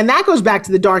 Man, that goes back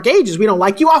to the dark ages. We don't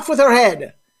like you, off with our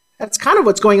head. That's kind of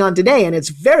what's going on today, and it's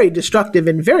very destructive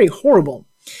and very horrible.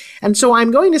 And so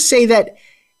I'm going to say that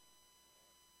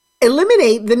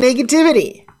eliminate the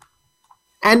negativity.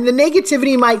 And the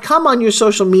negativity might come on your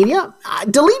social media.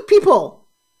 Delete people.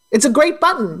 It's a great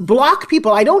button. Block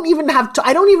people. I don't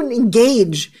even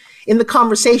engage in the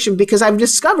conversation, because I've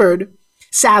discovered,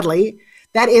 sadly,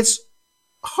 that it's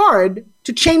hard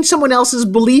to change someone else's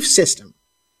belief system.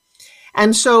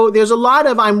 And so there's a lot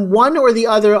of, I'm one or the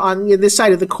other on this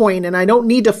side of the coin, and I don't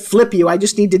need to flip you. I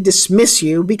just need to dismiss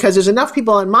you, because there's enough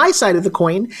people on my side of the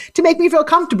coin to make me feel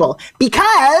comfortable,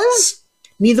 because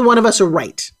neither one of us are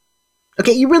right.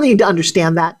 Okay, you really need to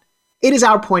understand that. It is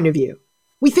our point of view.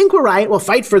 We think we're right. We'll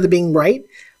fight for the being right,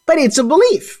 but it's a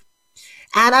belief.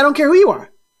 And I don't care who you are.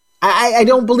 I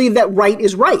don't believe that right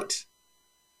is right.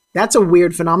 That's a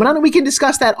weird phenomenon, and we can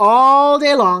discuss that all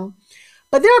day long.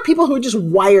 But there are people who are just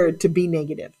wired to be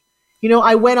negative. You know,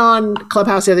 I went on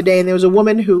Clubhouse the other day, and there was a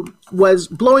woman who was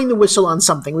blowing the whistle on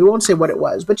something. We won't say what it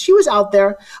was, but she was out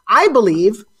there, I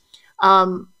believe,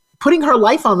 putting her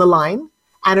life on the line,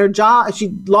 and her job, she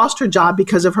lost her job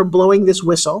because of her blowing this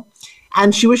whistle.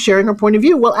 And she was sharing her point of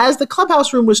view. Well, as the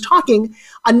Clubhouse room was talking,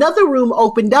 another room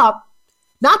opened up,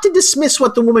 not to dismiss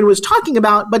what the woman was talking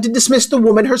about, but to dismiss the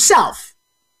woman herself.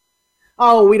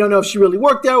 Oh, we don't know if she really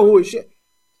worked there. Who is she?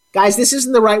 Guys, this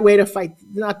isn't the right way to fight.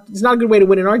 It's not a good way to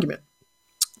win an argument.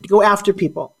 To go after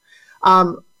people.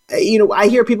 I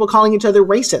hear people calling each other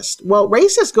racist. Well,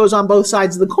 racist goes on both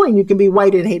sides of the coin. You can be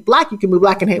white and hate black. You can be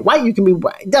black and hate white. You can be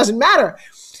white. It doesn't matter.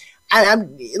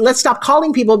 Let's stop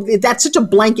calling people. That's such a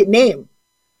blanket name.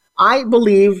 I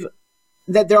believe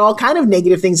that there are all kind of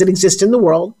negative things that exist in the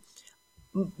world.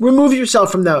 Remove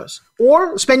yourself from those,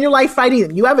 or spend your life fighting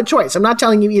them. You have a choice. I'm not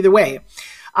telling you either way.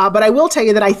 But I will tell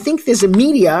you that I think this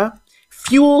media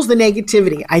fuels the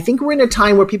negativity. I think we're in a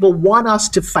time where people want us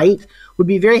to fight, would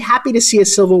be very happy to see a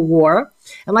civil war.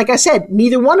 And like I said,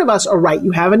 neither one of us are right.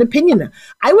 You have an opinion.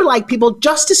 I would like people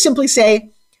just to simply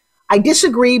say, I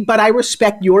disagree, but I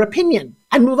respect your opinion,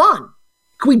 and move on.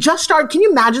 Can we just start? Can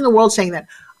you imagine the world saying that?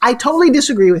 I totally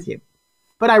disagree with you,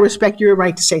 but I respect your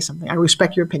right to say something. I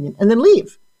respect your opinion, and then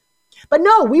leave. But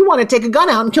no, we want to take a gun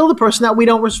out and kill the person that we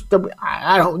don't respect.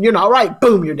 You're not right.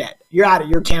 Boom, you're dead. You're out of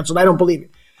it. You're canceled. I don't believe you.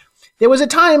 There was a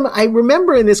time I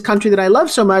remember in this country that I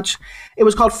love so much. It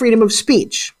was called freedom of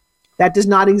speech. That does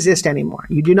not exist anymore.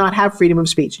 You do not have freedom of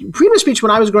speech. Freedom of speech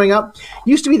when I was growing up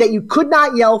used to be that you could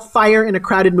not yell fire in a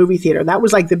crowded movie theater. That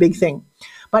was like the big thing.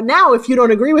 But now if you don't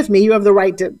agree with me, you have the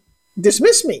right to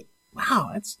dismiss me.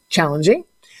 Wow, that's challenging.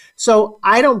 So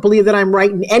I don't believe that I'm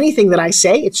right in anything that I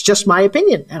say. It's just my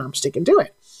opinion, and I'm sticking to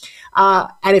it.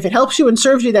 And if it helps you and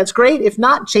serves you, that's great. If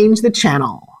not, change the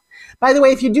channel. By the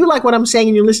way, if you do like what I'm saying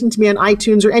and you're listening to me on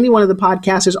iTunes or any one of the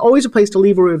podcasts, there's always a place to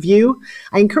leave a review.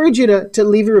 I encourage you to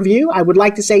leave a review. I would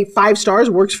like to say 5 stars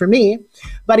works for me.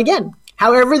 But again,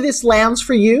 however this lands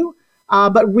for you,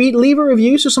 leave a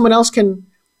review so someone else can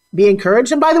be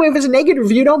encouraged. And by the way, if it's a negative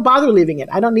review, don't bother leaving it.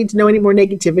 I don't need to know any more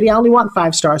negativity. I only want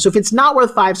 5 stars. So if it's not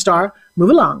worth 5 star, move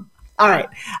along. All right.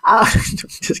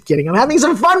 Just kidding. I'm having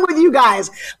some fun with you guys.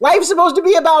 Life's supposed to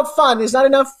be about fun. There's not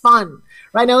enough fun.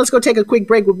 Right now, let's go take a quick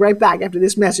break. We'll be right back after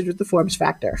this message with the Forbes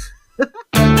Factor.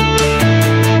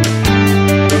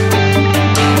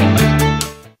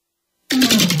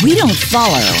 We don't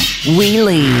follow, we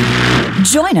lead.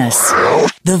 Join us,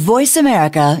 the Voice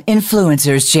America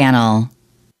Influencers Channel.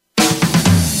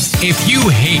 If you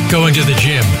hate going to the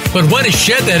gym, but want to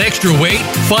shed that extra weight,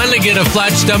 finally get a flat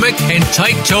stomach, and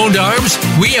tight toned arms,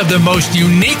 we have the most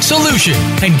unique solution.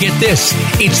 And get this,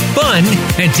 it's fun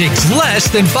and takes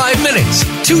less than 5 minutes,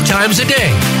 2 times a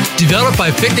day. Developed by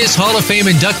Fitness Hall of Fame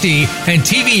inductee and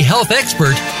TV health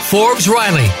expert, Forbes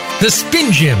Riley. The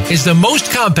Spin Gym is the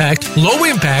most compact,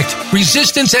 low-impact,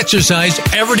 resistance exercise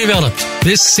ever developed.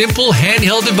 This simple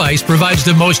handheld device provides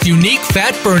the most unique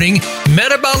fat-burning,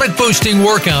 metabolic-boosting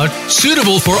workout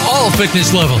suitable for all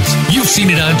fitness levels. You've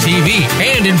seen it on TV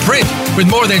and in print with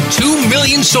more than 2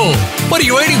 million sold. What are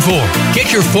you waiting for?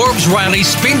 Get your Forbes Riley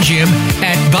Spin Gym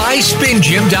at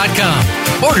buyspingym.com.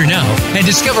 Order now and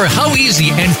discover how easy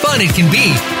and fun it can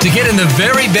be to get in the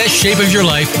very best shape of your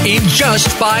life in just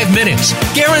 5 minutes.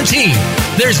 Guaranteed.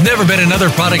 There's never been another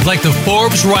product like the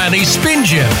Forbes Riley Spin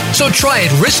Gym. So try it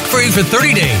risk-free for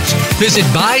 30 days. Visit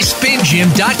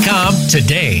buyspingym.com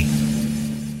today.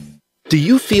 Do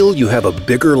you feel you have a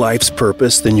bigger life's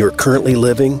purpose than you're currently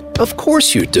living? Of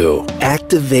course you do.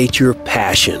 Activate your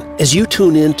passion as you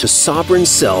tune in to Sovereign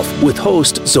Self with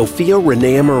host Zofia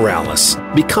Renea Morales.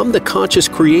 Become the conscious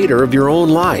creator of your own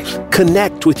life.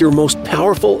 Connect with your most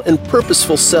powerful and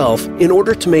purposeful self in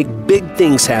order to make big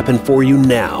things happen for you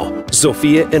now.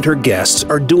 Zofia and her guests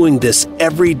are doing this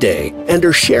every day and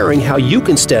are sharing how you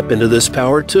can step into this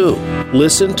power too.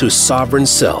 Listen to Sovereign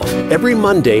Self every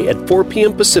Monday at 4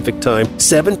 p.m. Pacific Time,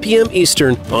 7 p.m.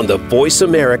 Eastern on the Voice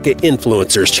America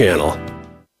Influencers channel.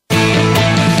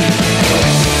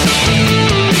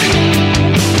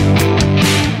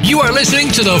 You are listening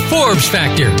to the Forbes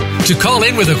Factor. To call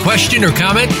in with a question or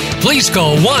comment, please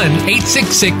call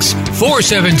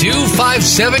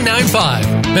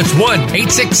 1-866-472-5795. That's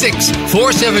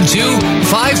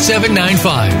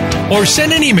 1-866-472-5795. Or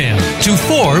send an email to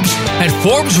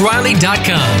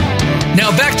Forbes@ForbesRiley.com.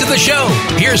 Now back to the show.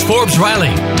 Here's Forbes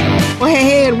Riley. Well,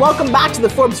 hey, and welcome back to the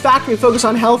Forbes Factor. We focus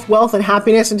on health, wealth, and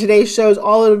happiness. And today's show has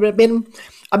all been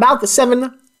about the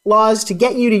 7 laws to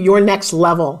get you to your next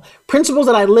level. Principles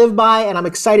that I live by and I'm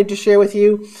excited to share with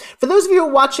you. For those of you who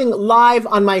are watching live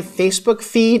on my Facebook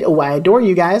feed, oh, I adore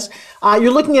you guys.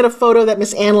 You're looking at a photo that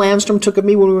Miss Ann Landstrom took of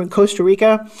me when we were in Costa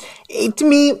Rica. To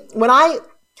me, when I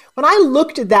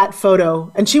looked at that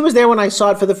photo, and she was there when I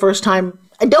saw it for the first time,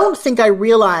 I don't think I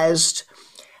realized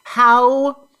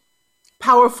how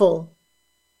powerful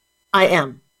I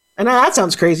am. And that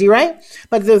sounds crazy, right?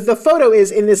 But the photo is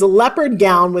in this leopard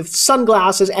gown with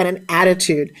sunglasses and an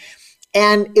attitude.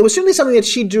 And it was certainly something that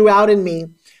she drew out in me.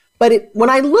 But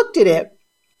when I looked at it,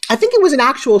 I think it was an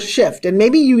actual shift. And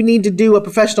maybe you need to do a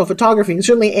professional photography. And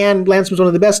certainly Ann Landstrom is one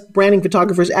of the best branding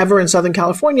photographers ever in Southern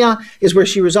California, is where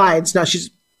she resides. Now,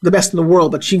 she's the best in the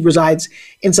world, but she resides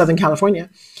in Southern California.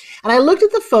 And I looked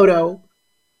at the photo,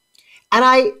 and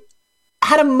I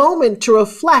had a moment to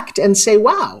reflect and say,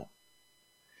 wow,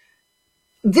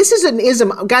 this is an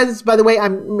ism. Guys, by the way,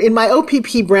 I'm in my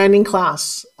OPP branding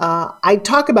class. I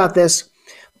talk about this,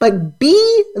 but be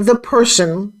the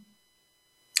person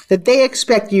that they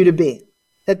expect you to be,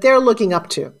 that they're looking up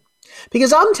to.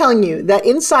 Because I'm telling you that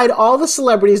inside all the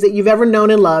celebrities that you've ever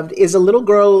known and loved is a little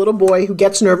girl, a little boy who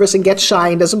gets nervous and gets shy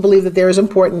and doesn't believe that they're as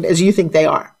important as you think they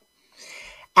are.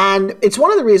 And it's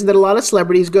one of the reasons that a lot of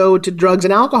celebrities go to drugs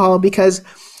and alcohol, because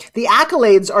the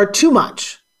accolades are too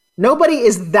much. Nobody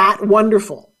is that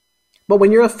wonderful. But when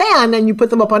you're a fan and you put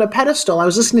them up on a pedestal, I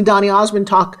was listening to Donny Osmond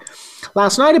talk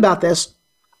last night about this,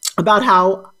 about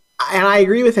how, and I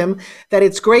agree with him, that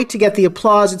it's great to get the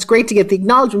applause, it's great to get the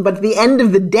acknowledgement, but at the end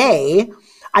of the day,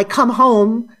 I come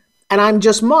home and I'm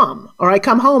just mom, or I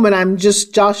come home and I'm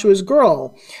just Joshua's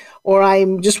girl, or I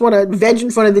just want to veg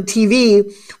in front of the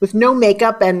TV with no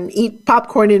makeup and eat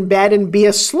popcorn in bed and be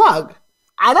a slug.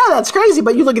 I know that's crazy,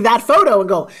 but you look at that photo and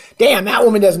go, damn, that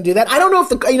woman doesn't do that. I don't know if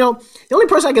the only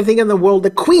person I can think of in the world,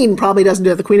 the Queen probably doesn't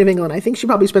do it, the Queen of England. I think she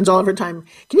probably spends all of her time.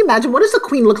 Can you imagine? What does the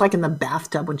Queen look like in the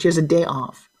bathtub when she has a day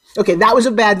off? Okay, that was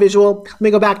a bad visual. Let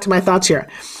me go back to my thoughts here.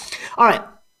 All right.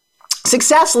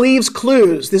 Success leaves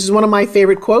clues. This is one of my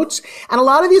favorite quotes. And a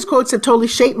lot of these quotes have totally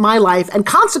shaped my life and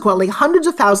consequently hundreds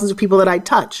of thousands of people that I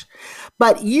touch.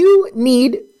 But you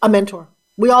need a mentor.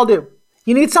 We all do.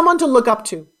 You need someone to look up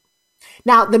to.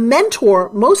 Now, the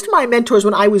mentor, most of my mentors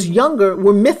when I was younger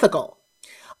were mythical.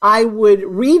 I would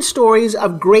read stories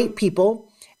of great people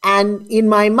and in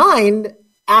my mind,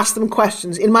 ask them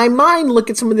questions. In my mind,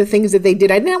 look at some of the things that they did.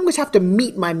 I didn't always have to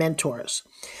meet my mentors.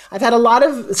 I've had a lot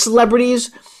of celebrities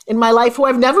in my life who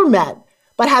I've never met,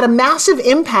 but had a massive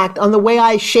impact on the way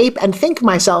I shape and think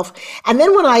myself. And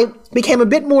then when I became a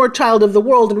bit more child of the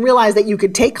world and realized that you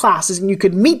could take classes and you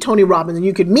could meet Tony Robbins and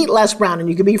you could meet Les Brown and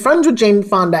you could be friends with Jane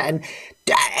Fonda, and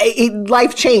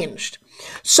life changed.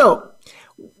 So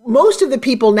most of the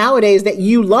people nowadays that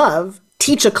you love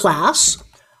teach a class,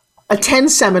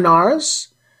 attend seminars.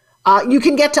 You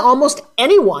can get to almost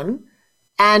anyone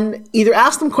and either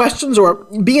ask them questions or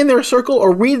be in their circle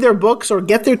or read their books or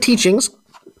get their teachings.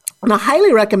 And I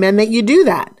highly recommend that you do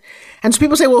that. And so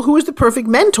people say, well, who is the perfect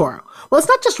mentor? Well, it's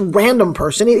not just a random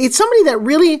person. It's somebody that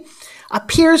really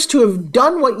appears to have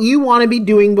done what you want to be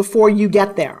doing before you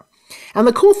get there. And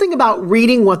the cool thing about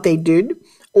reading what they did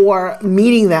or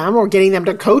meeting them or getting them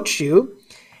to coach you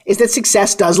is that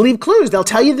success does leave clues. They'll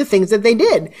tell you the things that they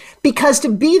did. Because to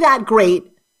be that great,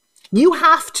 you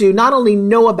have to not only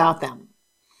know about them,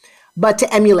 but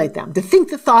to emulate them, to think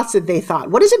the thoughts that they thought.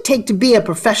 What does it take to be a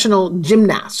professional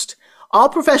gymnast? All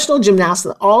professional gymnasts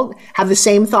all have the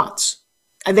same thoughts,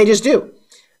 and they just do.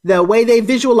 The way they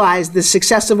visualize the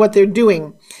success of what they're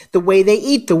doing, the way they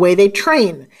eat, the way they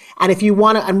train. And if you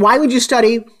want to, and why would you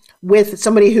study with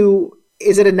somebody who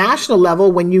is at a national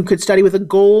level when you could study with a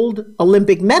gold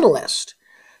Olympic medalist?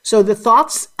 So the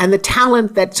thoughts and the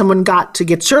talent that someone got to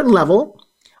get certain level,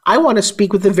 I want to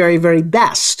speak with the very, very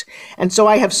best. And so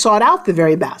I have sought out the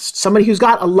very best, somebody who's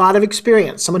got a lot of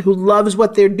experience, someone who loves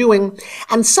what they're doing,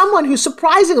 and someone who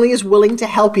surprisingly is willing to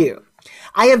help you.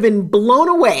 I have been blown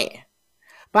away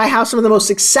by how some of the most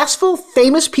successful,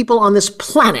 famous people on this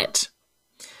planet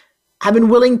have been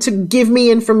willing to give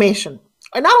me information.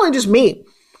 And not only just me,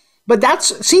 but that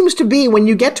seems to be when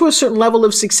you get to a certain level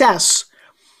of success,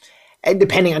 and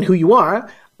depending on who you are,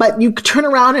 but you turn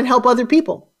around and help other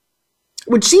people.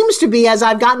 Which seems to be, as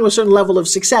I've gotten to a certain level of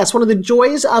success, one of the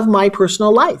joys of my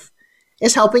personal life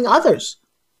is helping others.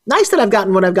 Nice that I've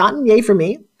gotten what I've gotten, yay for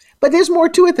me, but there's more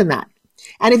to it than that.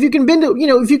 And if you can build,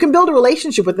 if you can build a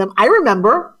relationship with them, I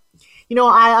remember,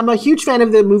 I'm a huge fan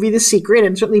of the movie The Secret,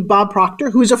 and certainly Bob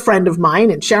Proctor, who's a friend of mine,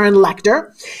 and Sharon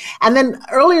Lecter. And then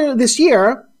earlier this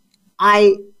year,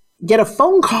 I get a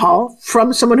phone call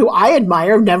from someone who I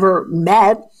admire, never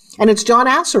met, and it's John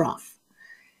Asseroff.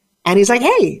 And he's like,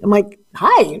 hey, I'm like,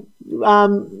 hi,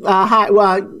 hi,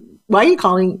 why are you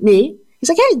calling me? He's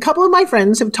like, hey, a couple of my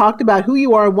friends have talked about who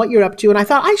you are and what you're up to, and I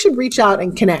thought I should reach out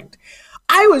and connect.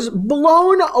 I was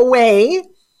blown away,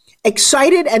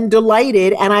 excited and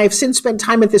delighted, and I've since spent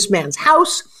time at this man's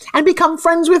house and become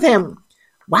friends with him.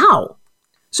 Wow.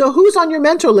 So who's on your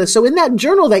mentor list? So in that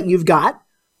journal that you've got,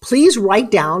 please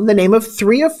write down the name of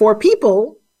 3 or 4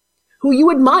 people who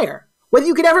you admire, whether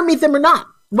you could ever meet them or not,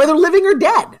 whether living or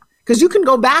dead. Because you can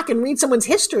go back and read someone's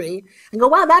history and go,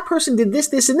 wow, that person did this,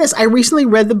 this, and this. I recently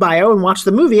read the bio and watched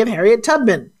the movie of Harriet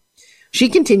Tubman. She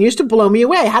continues to blow me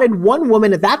away. How did one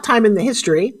woman at that time in the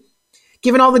history,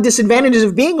 given all the disadvantages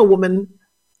of being a woman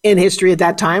in history at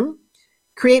that time,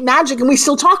 create magic? And we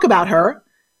still talk about her.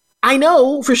 I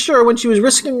know for sure when she was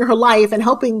risking her life and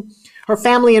helping her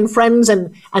family and friends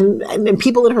and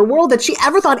people in her world that she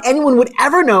ever thought anyone would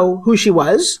ever know who she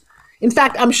was. In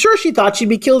fact, I'm sure she thought she'd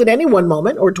be killed at any one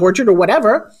moment or tortured or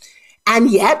whatever.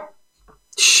 And yet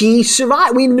she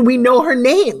survived. We know her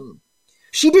name.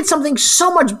 She did something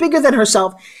so much bigger than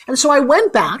herself. And so I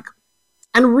went back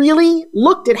and really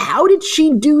looked at how did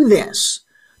she do this?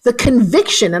 The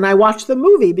conviction. And I watched the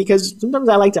movie because sometimes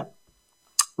I like to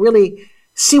really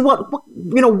see what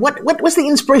was the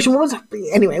inspiration?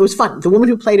 Anyway, it was fun. The woman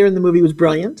who played her in the movie was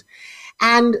brilliant.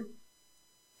 And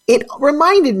it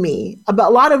reminded me about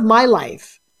a lot of my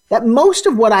life that most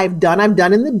of what I've done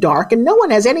in the dark and no one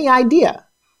has any idea.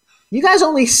 You guys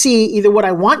only see either what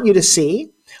I want you to see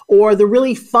or the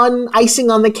really fun icing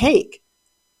on the cake.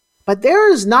 But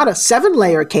there's not a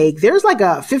 7-layer cake. There's like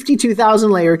a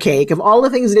 52,000-layer cake of all the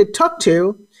things that it took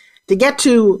to get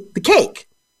to the cake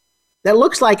that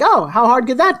looks like, oh, how hard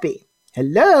could that be?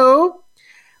 Hello?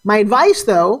 My advice,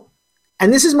 though,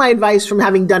 and this is my advice from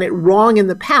having done it wrong in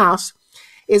the past,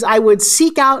 is I would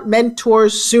seek out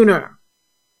mentors sooner.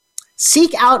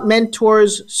 Seek out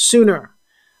mentors sooner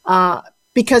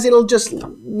because it'll just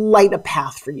light a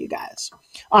path for you guys.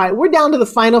 All right, we're down to the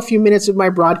final few minutes of my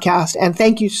broadcast, and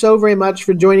thank you so very much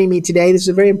for joining me today. This is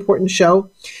a very important show.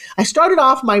 I started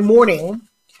off my morning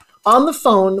on the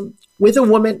phone with a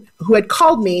woman who had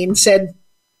called me and said,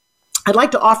 I'd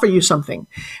like to offer you something.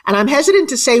 And I'm hesitant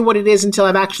to say what it is until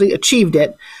I've actually achieved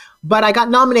it, but I got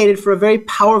nominated for a very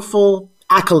powerful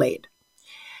accolade.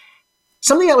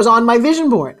 Something that was on my vision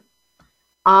board.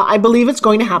 I believe it's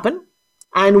going to happen.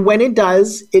 And when it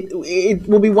does, it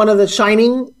will be one of the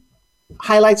shining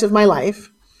highlights of my life.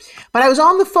 But I was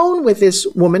on the phone with this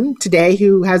woman today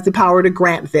who has the power to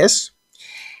grant this.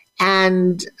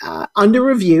 And under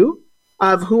review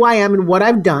of who I am and what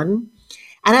I've done.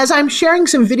 And as I'm sharing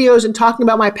some videos and talking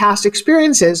about my past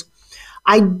experiences,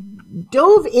 I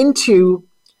dove into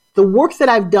the work that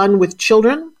I've done with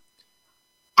children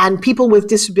and people with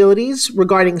disabilities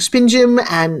regarding Spin Gym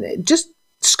and just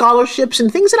scholarships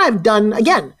and things that I've done.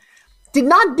 Again, did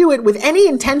not do it with any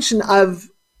intention of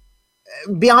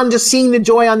beyond just seeing the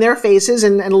joy on their faces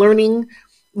and learning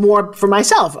more for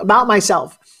myself, about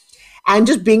myself. and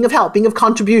just being of help, being of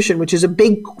contribution, which is a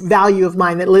big value of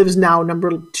mine that lives now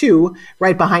number 2,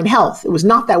 right behind health. It was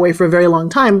not that way for a very long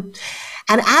time.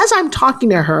 And as I'm talking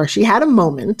to her, she had a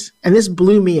moment, and this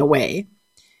blew me away.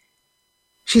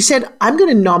 She said, I'm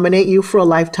going to nominate you for a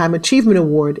Lifetime Achievement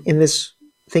Award in this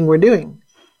thing we're doing.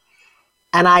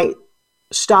 And I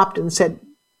stopped and said,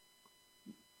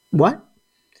 what?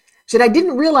 She said, I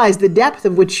didn't realize the depth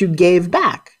of which you gave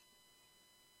back.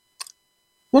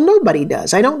 Well, nobody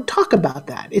does. I don't talk about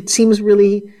that. It seems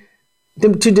really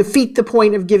to defeat the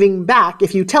point of giving back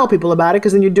if you tell people about it,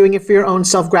 because then you're doing it for your own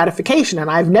self-gratification.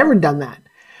 And I've never done that.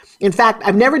 In fact,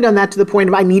 I've never done that to the point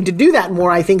of I need to do that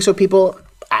more, I think, so people,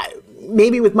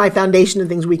 maybe with my foundation and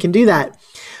things, we can do that.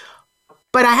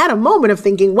 But I had a moment of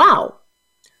thinking, wow.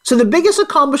 So the biggest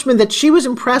accomplishment that she was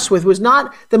impressed with was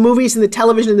not the movies and the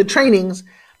television and the trainings,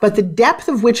 but the depth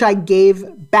of which I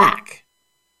gave back.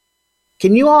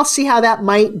 Can you all see how that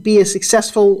might be a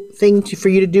successful thing for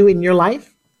you to do in your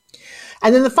life?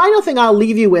 And then the final thing I'll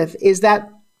leave you with is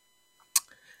that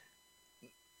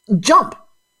jump.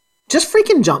 Just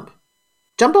freaking jump.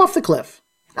 Jump off the cliff.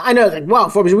 I know, like, wow,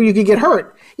 Forbes, you could get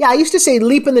hurt. Yeah, I used to say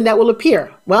leap and the net will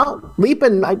appear. Well, leap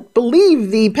and I believe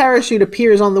the parachute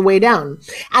appears on the way down.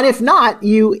 And if not,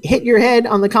 you hit your head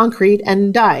on the concrete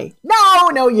and die.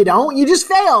 No, you don't. You just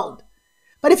failed.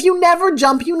 But if you never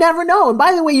jump, you never know. And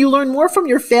by the way, you learn more from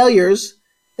your failures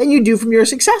than you do from your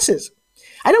successes.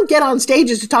 I don't get on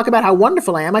stages to talk about how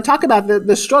wonderful I am. I talk about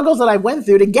the struggles that I went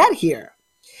through to get here.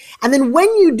 And then when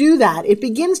you do that, it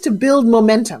begins to build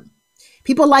momentum.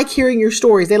 People like hearing your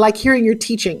stories. They like hearing your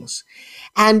teachings.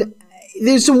 And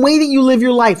there's some way that you live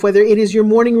your life, whether it is your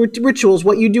morning rituals,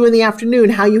 what you do in the afternoon,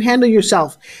 how you handle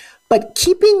yourself. But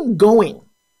keeping going,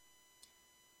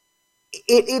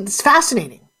 it's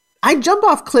fascinating. I jump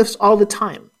off cliffs all the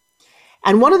time.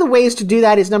 And one of the ways to do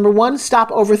that is, number 1, stop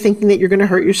overthinking that you're going to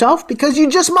hurt yourself, because you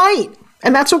just might.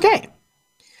 And that's okay.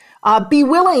 Be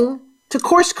willing to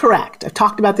course correct. I've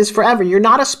talked about this forever. You're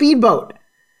not a speedboat.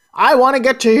 I want to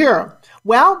get to here.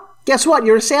 Well, guess what?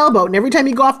 You're a sailboat. And every time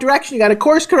you go off direction, you got to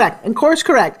course correct and course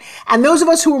correct. And those of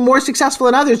us who are more successful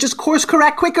than others just course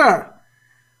correct quicker.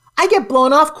 I get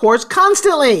blown off course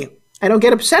constantly. I don't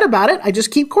get upset about it. I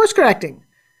just keep course correcting.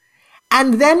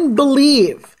 And then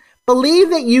believe. Believe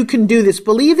that you can do this.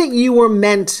 Believe that you were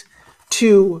meant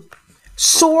to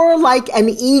soar like an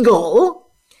eagle.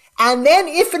 And then,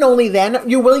 if and only then,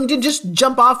 you're willing to just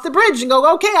jump off the bridge and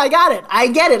go, okay, I got it. I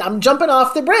get it. I'm jumping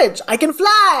off the bridge. I can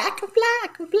fly. I can fly. I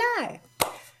can fly.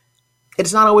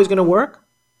 It's not always going to work,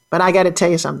 but I got to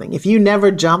tell you something. If you never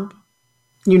jump,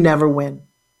 you never win.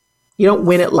 You don't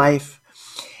win at life.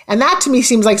 And that to me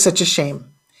seems like such a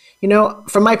shame. You know,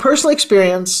 from my personal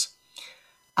experience,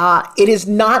 it has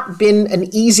not been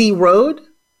an easy road,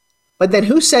 but then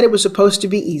who said it was supposed to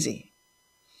be easy?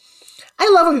 I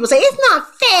love when people say, it's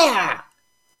not fair.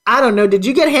 I don't know. Did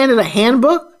you get handed a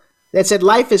handbook that said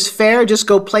life is fair, just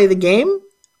go play the game?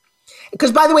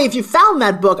 Because, by the way, if you found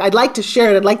that book, I'd like to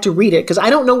share it. I'd like to read it, because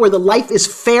I don't know where the Life is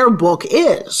Fair book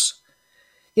is.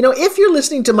 You know, if you're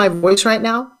listening to my voice right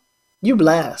now, you're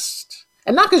blessed.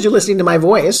 And not because you're listening to my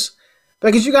voice, but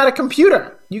because you got a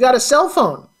computer, you got a cell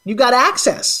phone, you got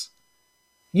access.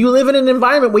 You live in an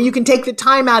environment where you can take the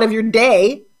time out of your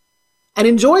day and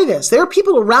enjoy this. There are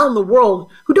people around the world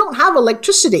who don't have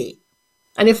electricity.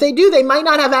 And if they do, they might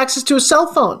not have access to a cell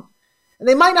phone. And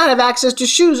they might not have access to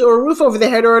shoes or a roof over their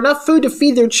head or enough food to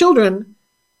feed their children.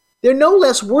 They're no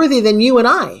less worthy than you and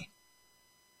I.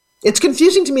 It's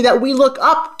confusing to me that we look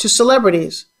up to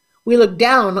celebrities. We look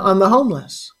down on the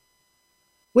homeless.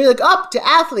 We look up to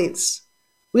athletes.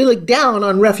 We look down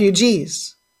on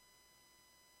refugees.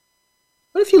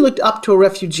 What if you looked up to a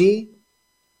refugee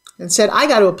and said, I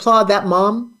got to applaud that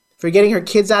mom for getting her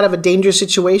kids out of a dangerous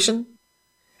situation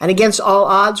and against all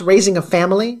odds raising a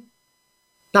family,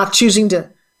 not choosing to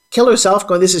kill herself,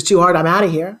 going, this is too hard, I'm out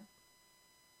of here.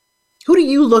 Who do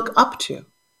you look up to?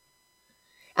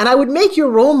 And I would make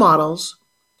your role models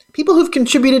people who've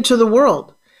contributed to the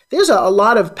world. There's a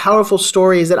lot of powerful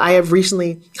stories that I have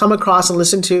recently come across and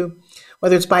listened to,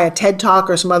 whether it's by a TED Talk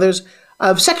or some others,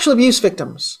 of sexual abuse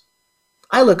victims.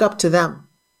 I look up to them.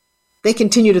 They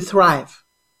continue to thrive.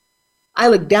 I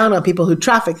look down on people who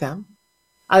traffic them.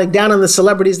 I look down on the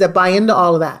celebrities that buy into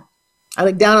all of that. I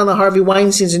look down on the Harvey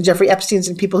Weinsteins and Jeffrey Epsteins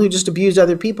and people who just abuse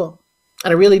other people.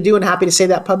 And I really do, and happy to say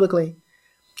that publicly.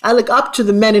 I look up to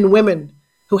the men and women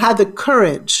who had the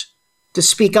courage to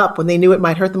speak up when they knew it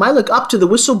might hurt them. I look up to the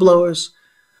whistleblowers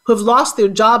who have lost their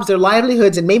jobs, their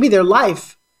livelihoods, and maybe their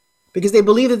life because they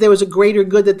believed that there was a greater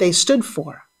good that they stood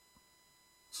for.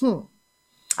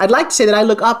 I'd like to say that I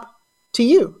look up to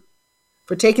you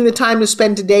for taking the time to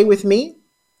spend today with me,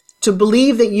 to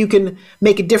believe that you can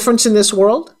make a difference in this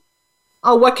world?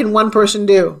 Oh, what can one person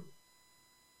do?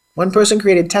 One person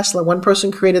created Tesla. One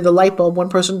person created the light bulb. One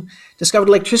person discovered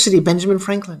electricity, Benjamin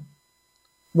Franklin.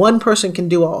 One person can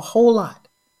do a whole lot,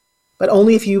 but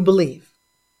only if you believe.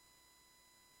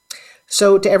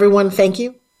 So to everyone, thank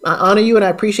you. I honor you and I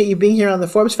appreciate you being here on the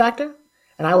Forbes Factor.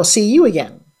 And I will see you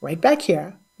again right back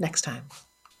here next time.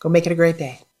 Go make it a great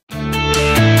day.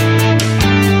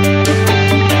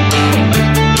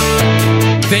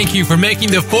 Thank you for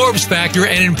making the Forbes Factor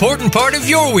an important part of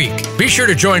your week. Be sure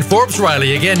to join Forbes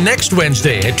Riley again next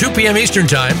Wednesday at 2 p.m. Eastern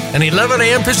Time and 11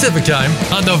 a.m. Pacific Time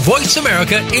on the Voice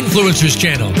America Influencers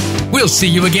Channel. We'll see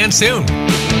you again soon.